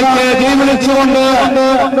 ഭാരതാംബയ്ക്ക് ജയ് വിളിച്ചുകൊണ്ട്,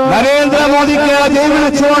 നരേന്ദ്രമോദിക്ക് ജയ്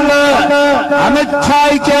വിളിച്ചുകൊണ്ട്,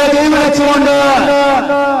 അമിത്ഷായ്ക്ക് ജയ് വിളിച്ചുകൊണ്ട്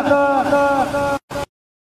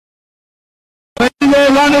റെയിൽവേ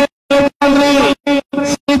വാണിജ്യ മന്ത്രി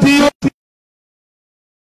ശ്രീ പീയൂഷ്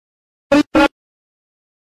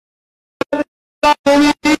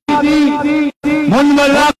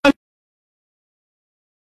മുൻപല്ല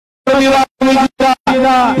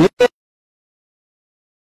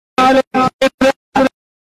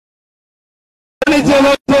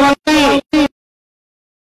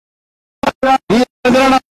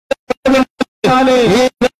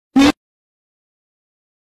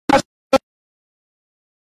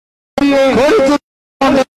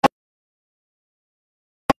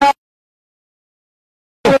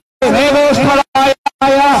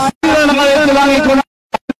വാങ്ങിക്കൊണ്ട്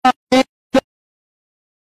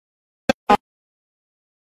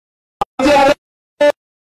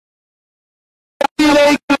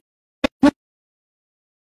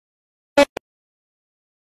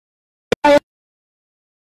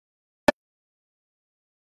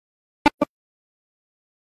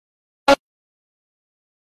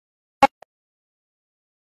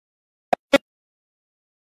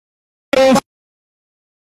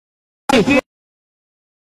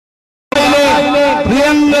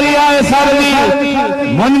പ്രിയങ്കരിയായ സാരഥി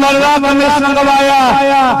മുൻ വനിതാ കമ്മീഷൻ അംഗമായ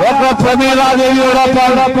ഡോക്ടർ പ്രമീള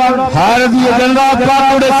ദേവിയോടൊപ്പം ഭാരതീയ ജനതാ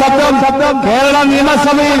പാർട്ടിയുടെ ശബ്ദം കേരള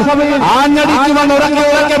നിയമസഭയിൽ ആഞ്ഞടിക്കുമെന്ന്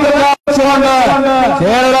ഉറക്കെ പ്രഖ്യാപിച്ചുകൊണ്ട്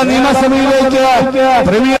കേരള നിയമസഭയിലേക്ക്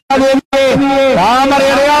പ്രമീള ദേവിയെ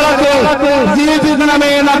താമരയടയാളത്തെ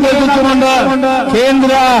ജീവിപ്പിക്കണമേ എന്ന് അഭ്യർത്ഥിച്ചുകൊണ്ട്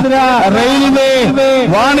കേന്ദ്ര റെയിൽവേ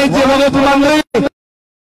വാണിജ്യ വകുപ്പ് മന്ത്രി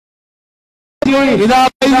ഇതാ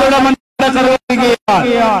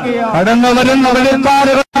കടന്നു വരുന്ന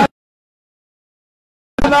വെളിക്കാരുകൾ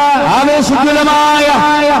ആവേശകരമായ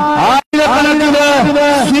ആയിരക്കണക്കിന്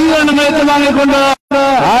സ്വീകരണം ഏറ്റുവാങ്ങിക്കൊണ്ട്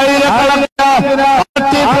ആയിരക്കണക്കിന്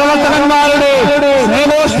പാർട്ടി പ്രവർത്തകന്മാരുടെ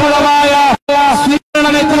സ്നേഹോഷ്ഫലമായ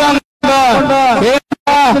സ്വീകരണം ഏറ്റുവാങ്ങിക്കൊണ്ട്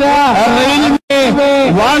റെയിൽവേ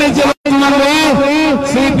വാണിജ്യ മന്ത്രി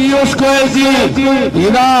ശ്രീ പീയൂഷ് ഗോയൽ ജി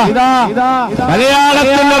ഇതാ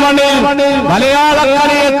മലയാളത്തിന്റെ മണ്ണിൽ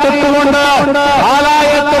മലയാളക്കരയെ തൊട്ടുകൊണ്ട്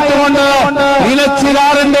ആലായെ തൊട്ടുകൊണ്ട്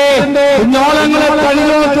ഇലച്ചിരാറിന്റെ കുഞ്ഞോളങ്ങളെ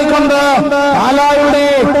കഴിനോക്കിക്കൊണ്ട് ആലായുടെ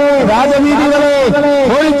രാജവീതികളെ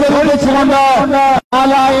ഒഴിച്ചൊഴിച്ചുകൊണ്ട്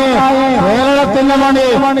ആലായെ കേരളത്തിന്റെ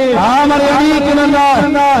മണ്ണിൽ താമരയണിയിക്കുമെന്ന്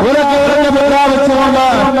ഉറക്കെ പ്രഖ്യാപിച്ചുകൊണ്ട്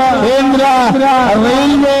കേന്ദ്ര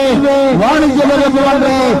റെയിൽവേ വാണിജ്യ വകുപ്പ്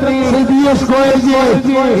മന്ത്രി ശ്രീ പീയൂഷ് ഗോയൽ ജി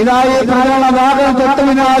ഇതായി പ്രകടന ഭാഗം തൊട്ട്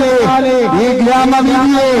പിന്നാലെ ഈ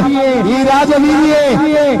ഗ്രാമവീതിയെ ഈ രാജവീതിയെ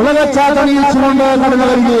ഉലകച്ചാട്ടണിയിച്ചുകൊണ്ട് കടന്നു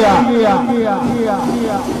വരികയാണ്.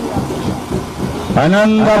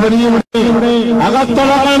 അനന്തപുരിയുടെ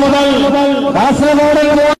അകത്തളങ്ങൾ മുതൽ കാസർഗോഡ്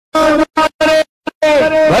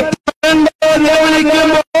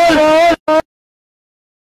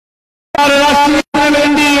രാഷ്ട്രീയത്തിന്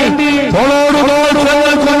വേണ്ടി തോളോടുതോട്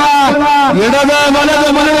നിൽക്കുന്ന ഇടത് വലത്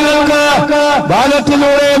മുന്നണികൾക്ക്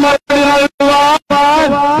ബാലറ്റിലൂടെ മറുപടി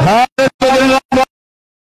നൽകുവാൻ ഭാരതീയ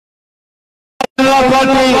ജനതാ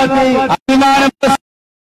പാർട്ടി അഭിമാനം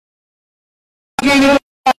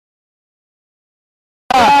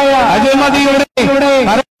അഴിമതിയുടെ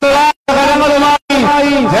കരങ്ങളുമായി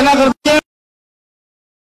ജനഹൃദയം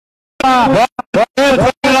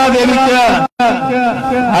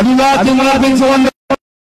അഭിവാദ്യങ്ങൾ അർപ്പിച്ചുകൊണ്ട്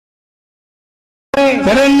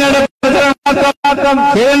തെരഞ്ഞെടുപ്പ്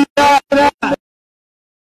കേന്ദ്ര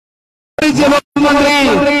മന്ത്രി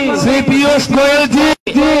ശ്രീ പീയൂഷ് ഗോയൽ ജി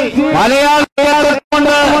മലയാളത്തെ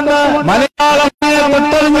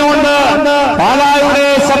തൊട്ടറിഞ്ഞുകൊണ്ട് പാലായുടെ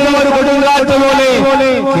ശബ്ദം ഒരു കൊടുങ്കാറ്റ് പോലെ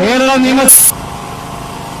കേരള നിയമസഭ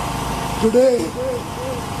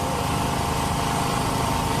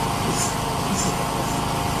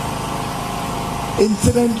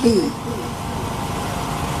Incidentally,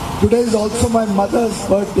 today is also my mother's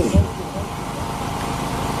birthday.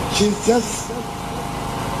 She's just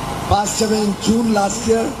passed away in June last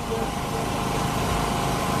year.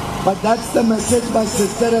 But that's the message my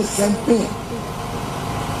sister has sent me.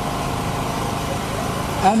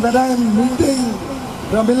 And when I am meeting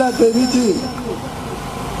Pramila Devi ji,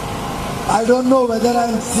 I don't know whether I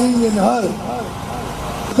am seeing in her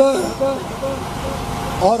mother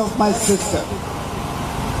or of my sister.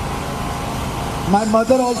 My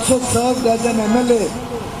mother also served as an MLA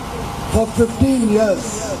for 15 years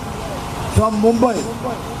from Mumbai,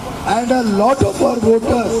 and a lot of our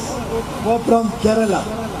voters were from Kerala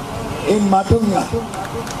in Matunga.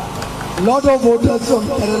 Lot of voters from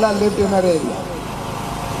Kerala lived in her area.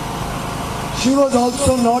 She was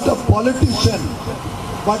also not a politician,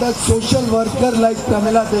 but a social worker like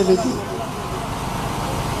Pramila Devi,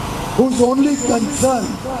 whose only concern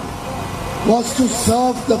was to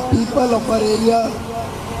serve the people of our area,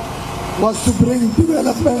 was to bring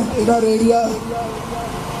development in our area,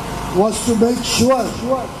 was to make sure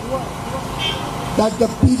that the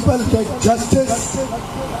people get justice,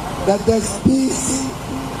 that there's peace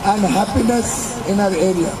and happiness in our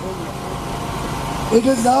area. It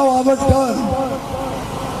is now our turn.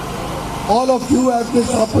 All of you have this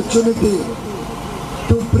opportunity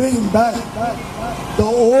to bring back the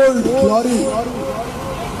old glory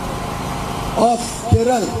of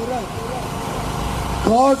Kerala,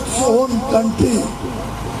 God's own country.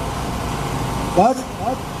 But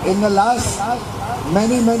in the last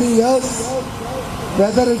many years,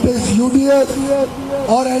 whether it is UDF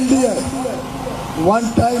or LDF,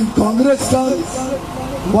 one time Congress comes,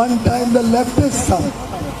 one time the leftists come.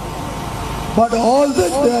 But all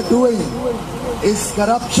that they are doing is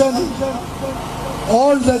corruption.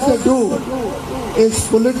 All that they do is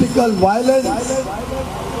political violence,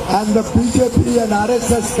 and the BJP and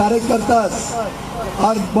RSS Karyakartas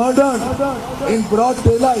are murdered in broad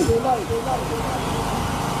daylight.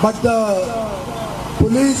 But the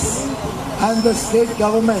police and the state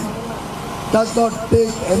government does not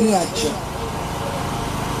take any action.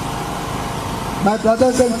 My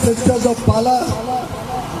brothers and sisters of Pala,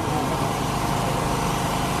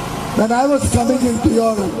 when I was coming into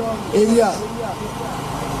your area,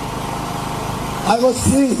 I was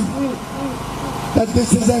seeing that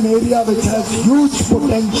this is an area which has huge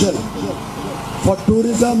potential for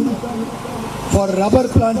tourism, for rubber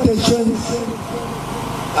plantations.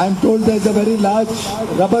 I am told there is a very large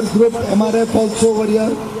rubber group, MRF, also over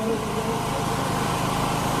here.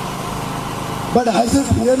 But has it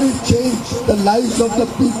really changed the lives of the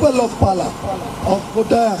people of Pala, of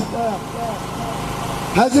Kottayam?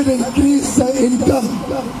 Has it increased the income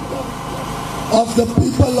of the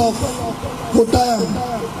people of Kottayam,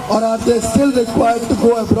 or are they still required to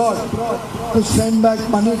go abroad to send back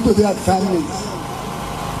money to their families?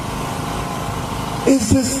 Is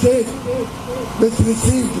this state, which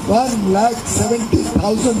received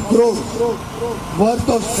 1,70,000 crores worth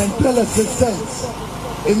of central assistance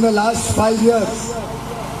in the last 5 years,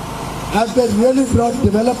 have they really brought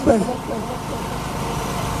development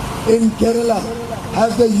in Kerala?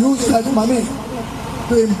 Have they used that money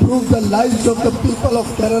to improve the lives of the people of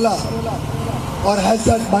Kerala, or has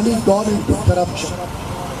that money gone into corruption?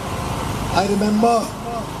 I remember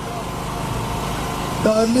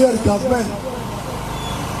the earlier government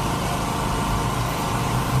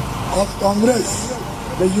of Congress,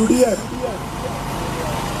 the UDF,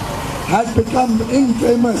 had become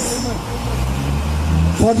infamous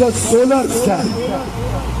for the solar scam.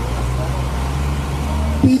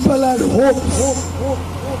 People had hopes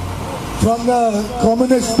from the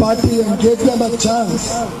Communist Party and gave them a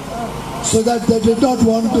chance, so that they did not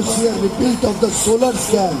want to see a repeat of the solar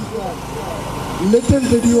scam. Little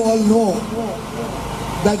did you all know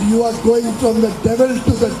that you are going from the devil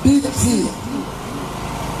to the deep sea.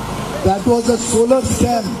 That was a solar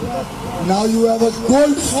scam. Now you have a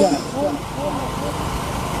gold scam.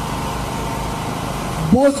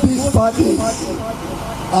 Both these parties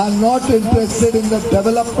are not interested in the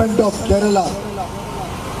development of Kerala.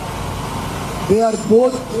 They are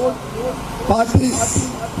both parties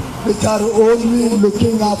which are only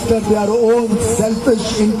looking after their own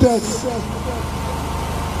selfish interests.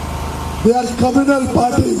 They are communal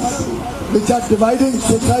parties which are dividing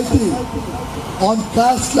society on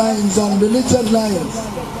caste lines, on religion lines,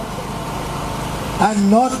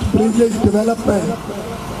 and not bringing development,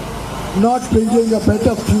 not bringing a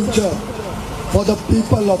better future for the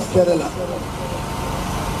people of Kerala.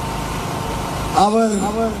 Our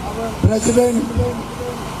President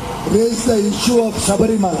raised the issue of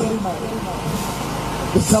Sabarimala,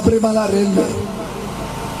 the Sabarimala railway.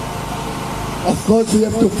 Of course, we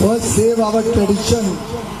have to first save our tradition,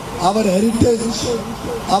 our heritage,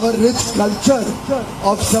 our rich culture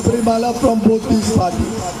of Sabarimala from both these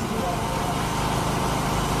parties.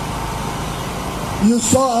 You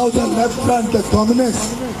saw how the left front, the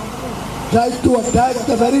communists, tried to attack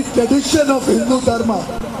the very tradition of Hindu Dharma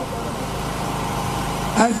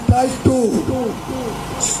and tried to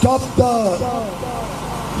stop the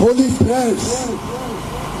holy prayers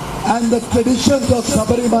and the traditions of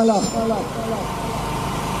Sabarimala.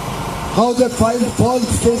 how they filed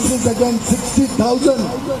false cases against 60,000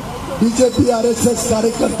 BJP RSS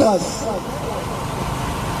Karyakartas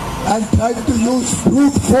and tried to use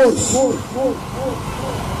brute force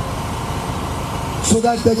so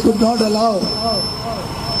that they could not allow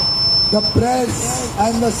the prayers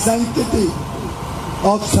and the sanctity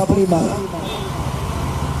of Sabarimala.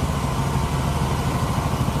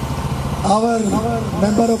 Our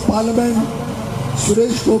Member of Parliament,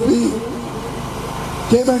 Suresh Gopi,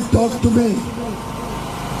 came and talked to me.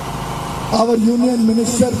 Our Union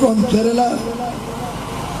Minister from Kerala,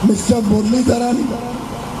 Mr. Muralidharan,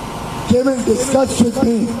 came and discussed with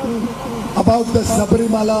me about the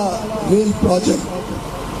Sabarimala rail project.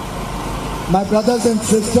 My brothers and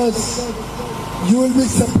sisters, you will be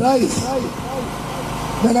surprised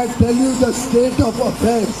when I tell you the state of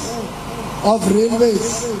affairs of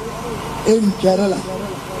railways in Kerala.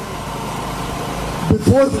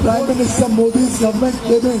 Before Prime Minister Modi's government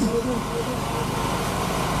came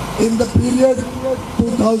in the period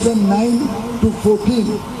 2009 to 14,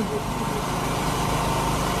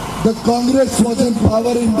 the Congress was in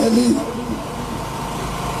power in Delhi.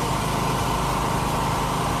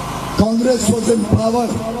 Congress was in power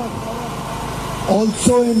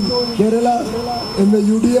also in Kerala, in the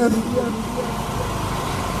UDF.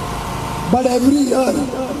 But every year,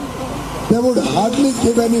 they would hardly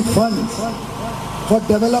give any funds for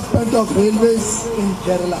development of railways in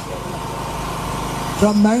Kerala.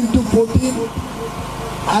 From 9 to 14,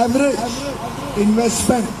 average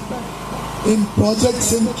investment in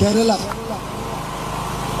projects in Kerala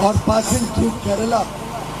or passing through Kerala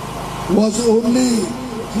was only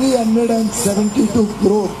 372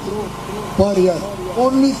 crore per year.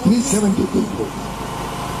 Only 372 crore.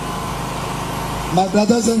 My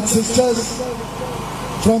brothers and sisters,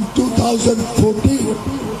 from 2014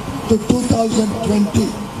 to 2020,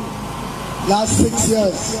 last 6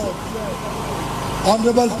 years,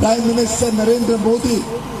 Honorable Prime Minister Narendra Modi,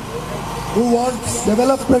 who wants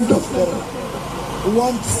development of Kerala, who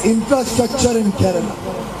wants infrastructure in Kerala,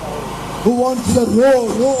 who wants the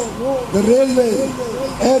roads, the railway,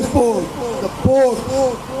 airport, the port,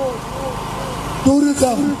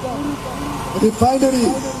 tourism,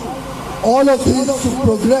 refineries, all of these to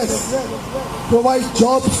progress, provide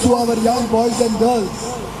jobs to our young boys and girls.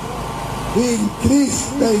 We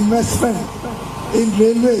increased the investment in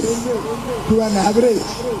railways to an average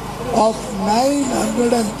of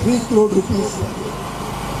 903 crore rupees,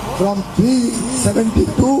 from 372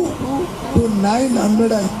 to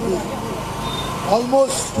 903,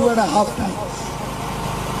 almost 2.5 times.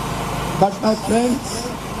 But my friends,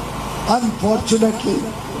 unfortunately,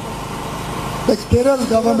 the Kerala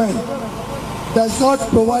government does not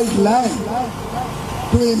provide land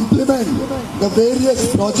to implement the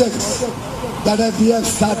various projects that we have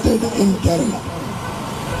started in Kerala.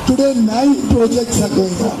 Today 9 projects are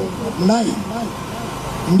going on.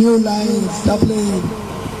 9. New lines, doubling,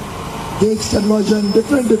 gauge conversion,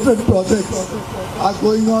 different projects are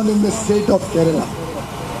going on in the state of Kerala.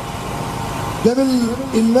 They will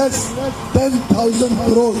invest 10,000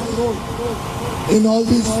 crores in all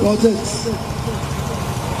these projects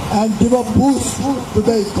and give a boost to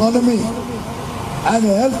the economy and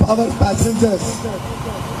help our passengers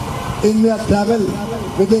in their travel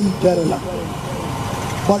within Kerala.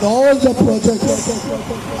 But all the projects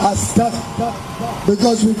are stuck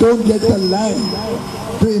because we don't get the land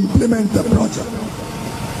to implement the project.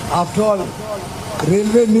 After all,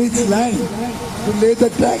 railway needs land to lay the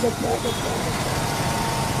track.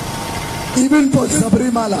 Even for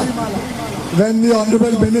Sabarimala, when the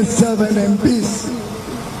Honorable Minister, when MPs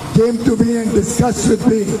came to me and discussed with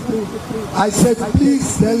me, I said,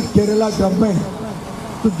 please tell Kerala government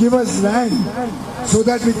to give us land so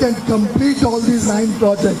that we can complete all these 9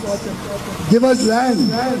 projects. Give us land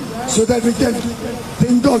so that we can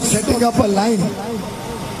think of setting up a line,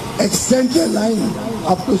 extend the line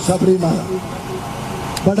up to Sabarimala.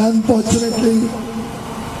 But unfortunately,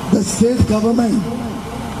 the state government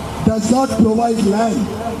does not provide land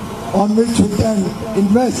on which we can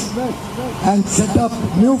invest and set up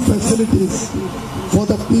new facilities for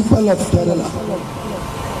the people of Kerala.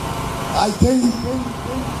 I think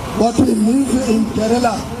what we need in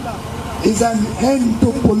Kerala is an end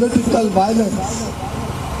to political violence.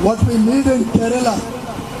 What we need in Kerala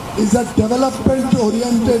is a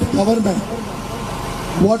development-oriented government.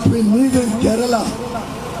 What we need in Kerala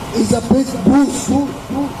is a big boost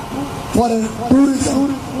for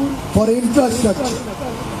tourism, for infrastructure.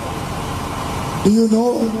 Do you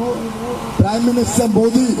know Prime Minister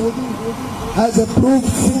Modi has approved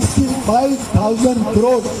 65,000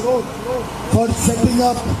 crores for setting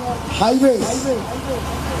up highways.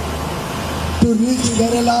 to reach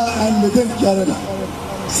Kerala and within Kerala.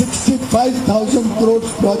 65,000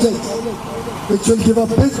 crores projects which will give a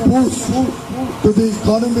big boost to the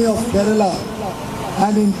economy of Kerala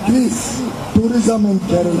and increase tourism in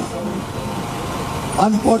Kerala.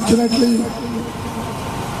 Unfortunately,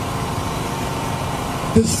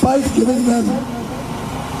 despite giving them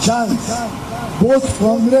chance, both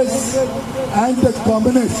Congress and the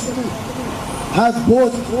Communists have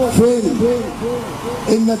both failed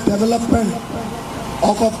in the development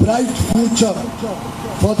of a bright future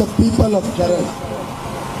for the people of Kerala.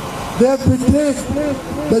 They have betrayed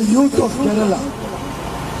the youth of Kerala.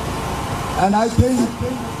 And I think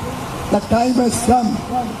the time has come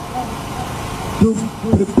to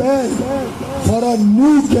prepare for a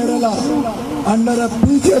new Kerala under a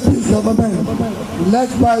BJP government led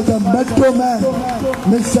by the Metro Man,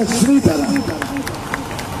 Mr. Sridharan,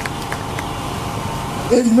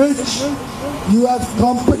 in which you have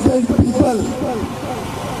competent people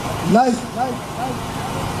like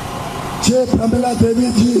J. Pramila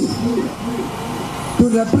Devi ji to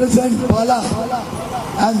represent Pala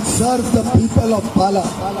and serve the people of Pala.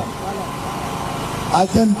 I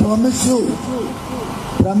can promise you,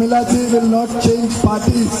 Pramila ji will not change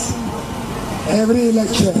parties every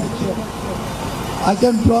election. I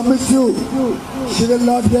can promise you, she will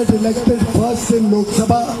not get elected first in Lok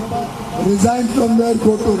Sabha, resign from there,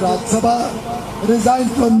 go to Rajya Sabha, resign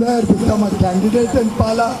from there, become a candidate in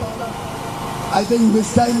Pala. I think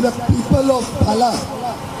this time the people of Pala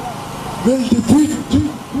will defeat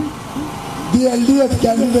the LDF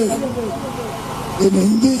candidate. In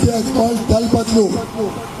Hindi they are called Dal Badlu.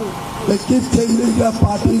 They keep changing their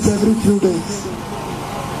parties every few days.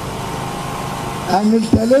 And we'll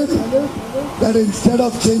tell him that instead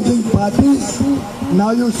of changing parties,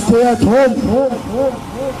 now you stay at home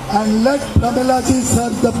and let Pramila ji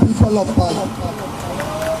serve the people of Pala.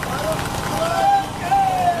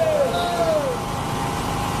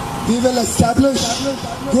 We will establish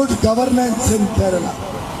good governance in Kerala.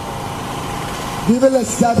 We will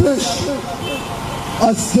establish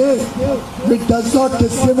a state which does not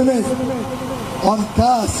discriminate on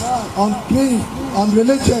caste, on creed, on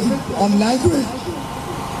religion, on language.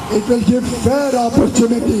 It will give fair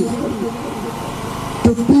opportunity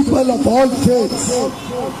to people of all faiths,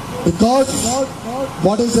 because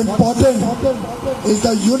what is important is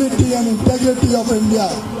the unity and integrity of India.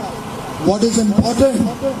 What is important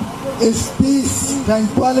is peace,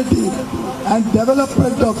 tranquility and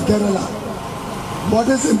development of Kerala. What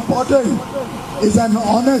is important is an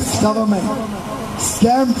honest government,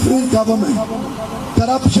 scam-free government,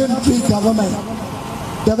 corruption-free government.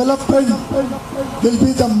 Development will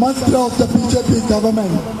be the mantra of the BJP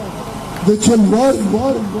government, which will work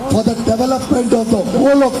for the development of the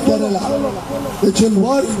whole of Kerala, which will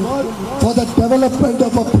work for the development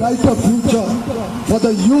of a brighter future for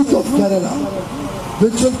the youth of Kerala,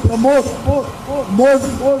 which will promote more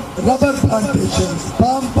rubber plantations,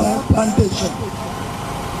 palm plantations,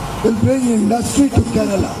 will bring industry to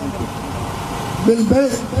Kerala, will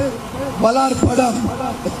make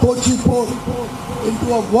Valarpadam, the Kochi port,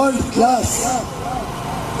 into a world-class,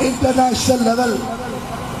 international level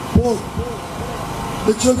port,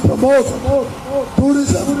 which will promote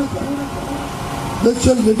tourism, which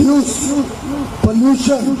will reduce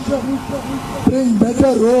pollution, bring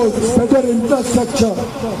better roads, better infrastructure,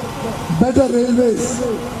 better railways,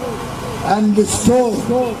 and restore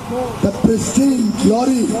the pristine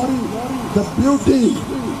glory, the beauty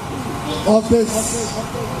of this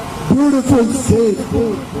beautiful state,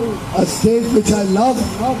 a state which I love,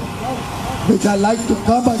 which I like to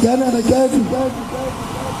come again and again,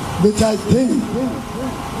 which I think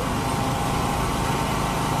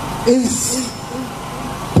is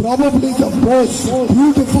probably the most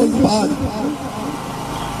beautiful part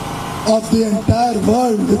of the entire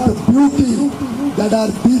world, with the beauty that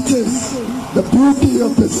are beaches, the beauty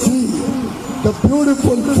of the sea, the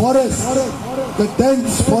beautiful forests, the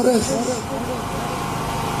dense forests,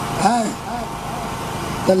 and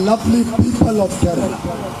the lovely people of Kerala.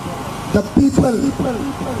 The people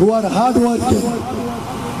who are hardworking,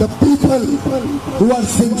 the people who are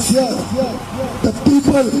sincere, the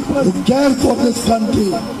people who care for this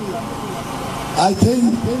country. I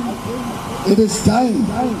think it is time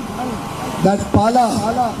that Pala,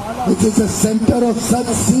 which is a center of such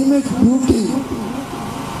scenic beauty,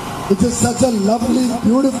 which is such a lovely,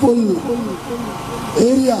 beautiful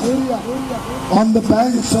area on the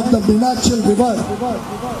banks of the Minachil River,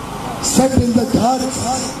 set in the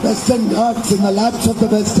Ghats, Western Ghats, in the laps of the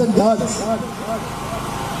Western Ghats,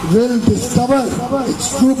 will discover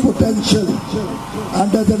its true potential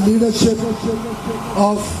under the leadership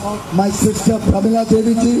of my sister Pramila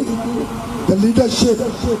Devi ji, the leadership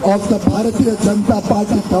of the Bharatiya Janata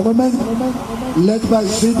Party government led by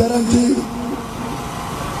Sridharan ji.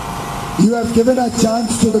 You have given a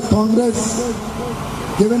chance to the Congress,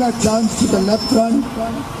 given a chance to the left front.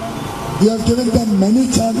 You have given them many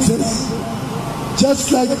chances,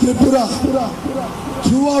 just like Tripura,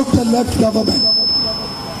 throughout the left government.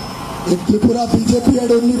 In Tripura, BJP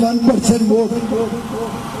had only 1% vote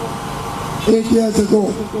 8 years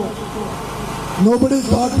ago. Nobody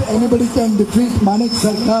thought anybody can defeat Manik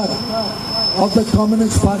Sarkar of the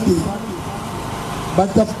Communist Party.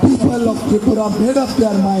 But the people of Tripura made up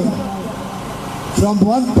their mind. From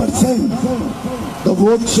 1%, the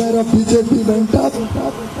vote share of BJP went up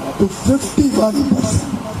to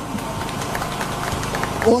 51%.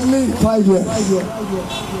 Only in 5 years.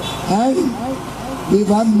 And we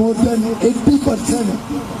won more than 80%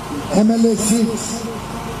 MLA seats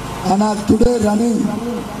and are today running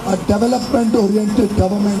a development-oriented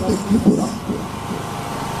government in Tripura.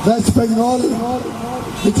 West Bengal,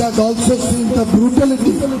 which has also seen the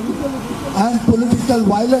brutality and political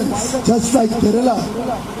violence, just like Kerala,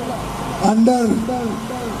 under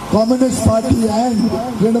Communist Party and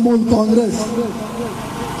Trinamool Congress,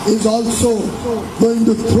 is also going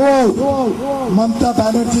to throw out Mamata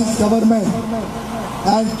Banerjee's government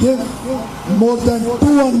and give more than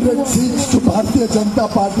 200 seats to Bharatiya Janata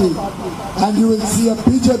Party, and you will see a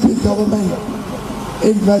BJP government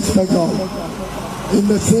in West Bengal. In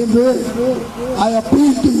the same way, I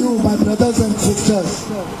appeal to you, my brothers and sisters,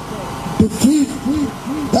 defeat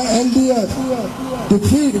the LDF,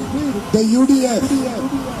 defeat the UDF,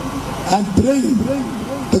 and bring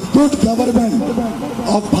the good government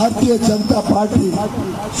of Bharatiya Janata Party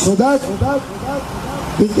so that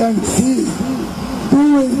we can see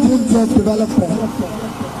two engines of development,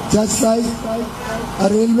 just like a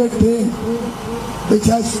railway train which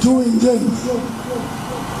has two engines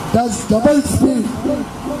does double speed.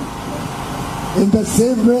 In the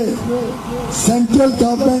same way, central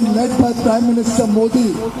government led by Prime Minister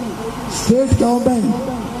Modi, state government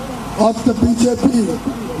of the BJP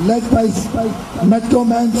led by Metro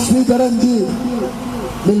Man Sridharan ji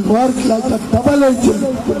will work like a double engine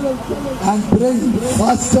and bring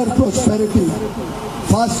faster prosperity,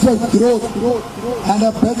 faster growth and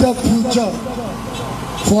a better future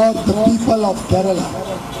for the people of Kerala.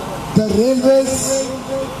 The Railways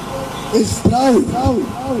is proud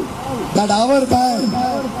that our man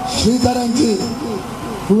Sridharan ji,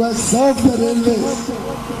 who has served the railways,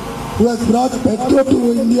 who has brought petrol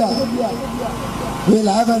to India, will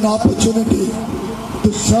have an opportunity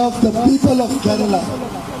to serve the people of Kerala.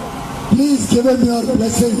 Please give him your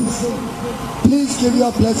blessings. Please give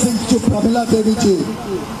your blessings to Pramila Devi ji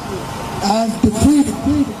and defeat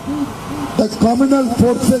the communal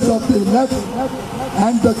forces of the left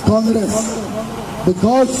and the Congress,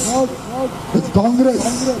 because the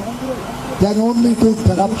Congress can only do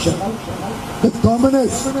corruption. The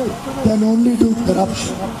communists can only do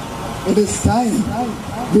corruption. It is time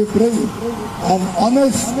we bring an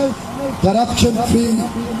honest, corruption-free,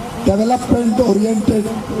 development-oriented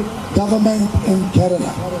government in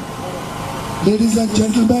Kerala. Ladies and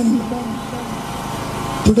gentlemen,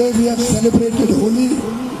 today we have celebrated Holi.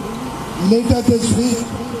 Later this week,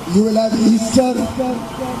 you will have Easter.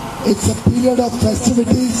 It's a period of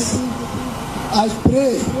festivities. I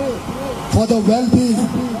pray for the well-being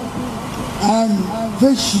and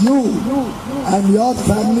wish you and your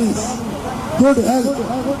families good health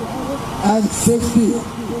and safety,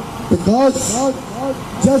 because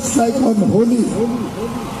just like on Holi,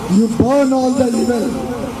 you burn all the evil,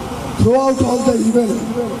 throw out all the evil.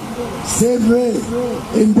 Same way,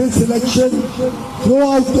 in this election,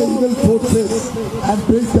 throw out the evil forces and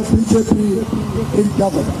bring the BJP in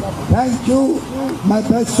government. Thank you. My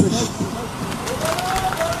best wishes.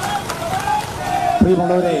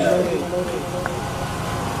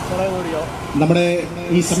 നമ്മുടെ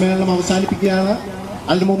ഈ സമ്മേളനം അവസാനിപ്പിക്കുകയാണ്.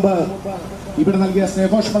 അതിനു മുമ്പ് ഇവിടെ നൽകിയ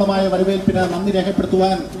സ്നേഹോഷ്മളമായ വരവേൽപ്പിന് നന്ദി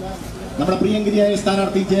രേഖപ്പെടുത്തുവാൻ നമ്മുടെ പ്രിയങ്കരിയായ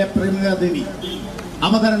സ്ഥാനാർത്ഥി ജയപ്രമില ദേവി,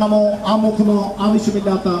 അവതരണമോ ആമുഖമോ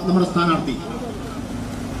ആവശ്യമില്ലാത്ത നമ്മുടെ സ്ഥാനാർത്ഥി,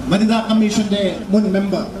 വനിതാ കമ്മീഷന്റെ മുൻ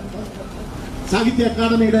മെമ്പർ, സാഹിത്യ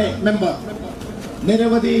അക്കാദമിയുടെ മെമ്പർ,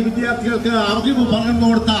 നിരവധി വിദ്യാർത്ഥികൾക്ക് അറിവ് പകർന്നു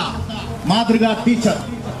കൊടുത്ത മാതൃകാ ടീച്ചർ,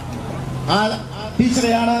 ആ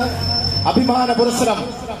ടീച്ചറെയാണ് അഭിമാന പുരസ്സരം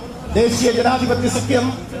ദേശീയ ജനാധിപത്യ സഖ്യം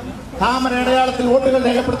താമര അടയാളത്തിൽ വോട്ടുകൾ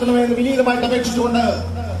രേഖപ്പെടുത്തണമെന്ന് വിനീതമായിട്ട് അപേക്ഷിച്ചുകൊണ്ട്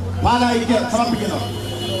പാലായിക്ക് സമർപ്പിക്കുന്നു.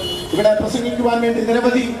 ഇവിടെ പ്രസംഗിക്കുവാൻ വേണ്ടി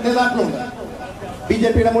നിരവധി നേതാക്കളുണ്ട്.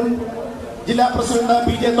 ബിജെപിയുടെ മുൻ ജില്ലാ president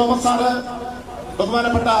P J Thomas sir,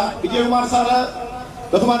 ബഹുമാനപ്പെട്ട വിജയകുമാർ സാറ്,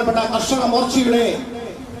 ബഹുമാനപ്പെട്ട കർഷക മോർച്ചയുടെ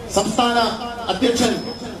സംസ്ഥാന അധ്യക്ഷൻ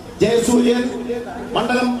ജയസൂര്യൻ,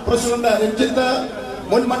 മണ്ഡലം പ്രസിഡന്റ് രഞ്ജിത്ത്,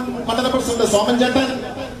 മുൻ മണ്ഡല പ്രസിഡന്റ് സോമൻ ചേട്ടൻ,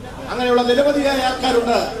 അങ്ങനെയുള്ള നിരവധിയായ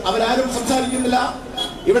ആൾക്കാരുണ്ട്. അവരാരും സംസാരിക്കുന്നില്ല.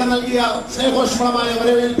 ഇവിടെ നൽകിയ സ്നേഹോഷ്മളമായ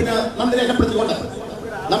വരവേൽപ്പിന് നന്ദി രേഖപ്പെടുത്തിക്കൊണ്ട്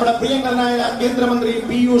നമ്മുടെ പ്രിയങ്കരനായ കേന്ദ്രമന്ത്രി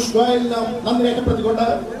പീയൂഷ് ഗോയലിനും നന്ദി രേഖപ്പെടുത്തിക്കൊണ്ട്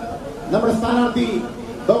നമ്മുടെ സ്ഥാനാർത്ഥി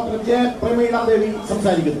ഡോക്ടർ ജെ പ്രമീളാദേവി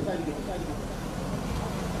സംസാരിക്കുന്നു.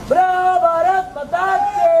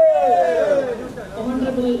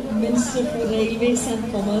 Honorable Minister for Railways and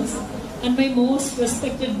Commerce and my most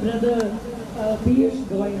respected brother Piyush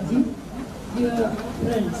Goyal, dear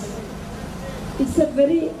friends, it's a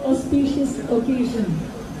very auspicious occasion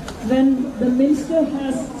when the minister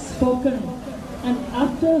has spoken and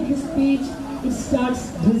after his speech it starts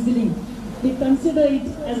drizzling. We consider it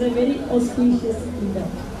as a very auspicious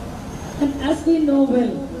event. And as we know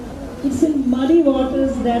well, it's in muddy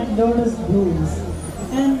waters that lotus blooms.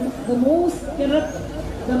 And the most corrupt,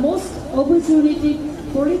 the most opportunity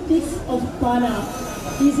politics of Para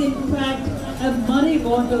is in fact a muddy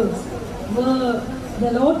waters where the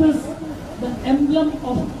lotus, the emblem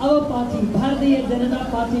of our party, Bharatiya Janata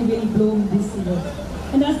Party, will bloom this year.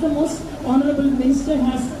 And as the most honorable minister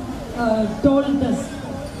has told us,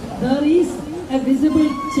 there is a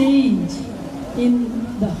visible change in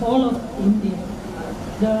the whole of India.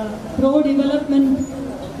 The pro-development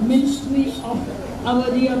ministry of our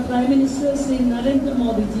dear Prime Minister Sri Narendra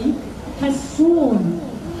Modi ji has shown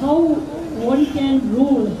how one can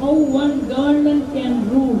rule, how one government can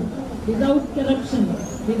rule without corruption,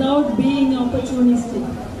 without being opportunistic,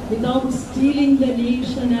 without stealing the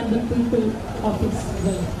nation and the people of its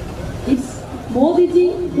wealth. It's Modi ji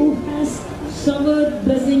who has showered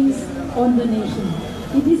blessings on the nation.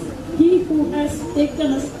 It is he who has taken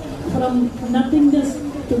us from nothingness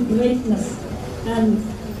to greatness. And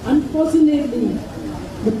unfortunately,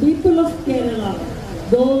 the people of Kerala,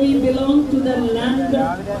 though we belong to the land of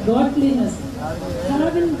godliness,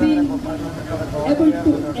 haven't been able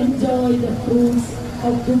to enjoy the fruits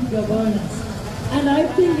of good governance. And I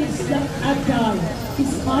think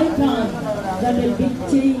it's high time that a big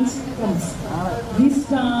change comes. This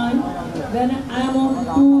time, when I am on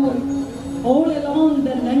tour all along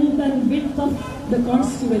the length and width of the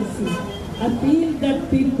constituency, I feel that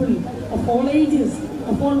people of all ages,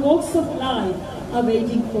 of all walks of life, are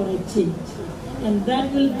waiting for a change. And that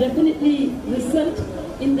will definitely result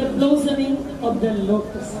in the blossoming of the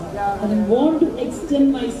lotus. I don't want to extend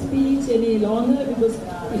my speech any longer because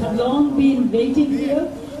we have long been waiting here,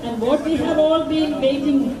 and what we have all been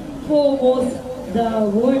waiting for was the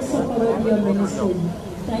words of our dear minister.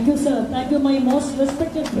 Thank you, sir. Thank you, my most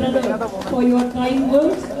respected brother, for your kind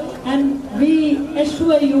words, and we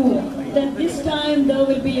assure you that this time there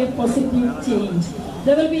will be a positive change.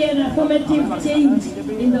 There will be an affirmative change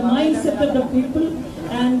in the mindset of the people,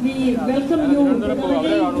 and we welcome you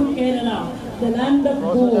again to Kerala, the land of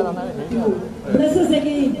gold, to bless us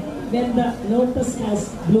again when the lotus has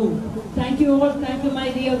bloomed. Thank you all. Thank you, my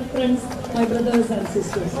dear friends, my brothers and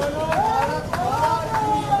sisters.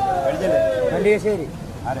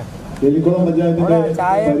 Elikkulam പഞ്ചായത്തിന്റെ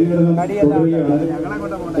പര്യടനം തുടരുകയാണ്.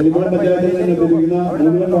 എലിക്കുളം പഞ്ചായത്തിൽ നിന്ന് തിരിക്കുന്ന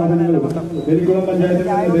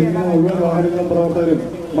മുഴുവൻ വാഹനങ്ങളും പ്രവർത്തകരും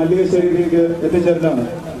മല്ലികശ്ശേരിയിലേക്ക് എത്തിച്ചേരലാണ്.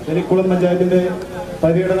 എലിക്കുളം പഞ്ചായത്തിന്റെ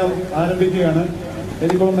പര്യടനം ആരംഭിക്കുകയാണ്.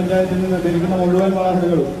 എലിക്കുളം പഞ്ചായത്തിൽ നിന്ന് തിരിക്കുന്ന മുഴുവൻ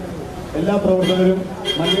വാഹനങ്ങളും എല്ലാ പ്രവർത്തകരും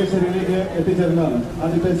മല്ലികശ്ശേരിയിലേക്ക് എത്തിച്ചേരുന്നതാണ്.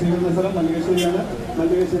 ആദ്യത്തെ സ്വീകരണ സ്ഥലം മല്ലികശ്ശേരിയാണ്.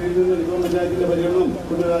 മല്ലികശ്ശേരിയിൽ നിന്ന് എലിക്കുളം പഞ്ചായത്തിന്റെ പര്യടനം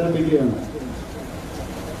പുനരാരംഭിക്കുകയാണ്.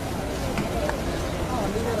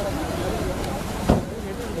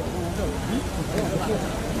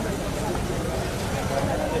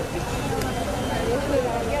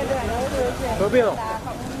 Copiado.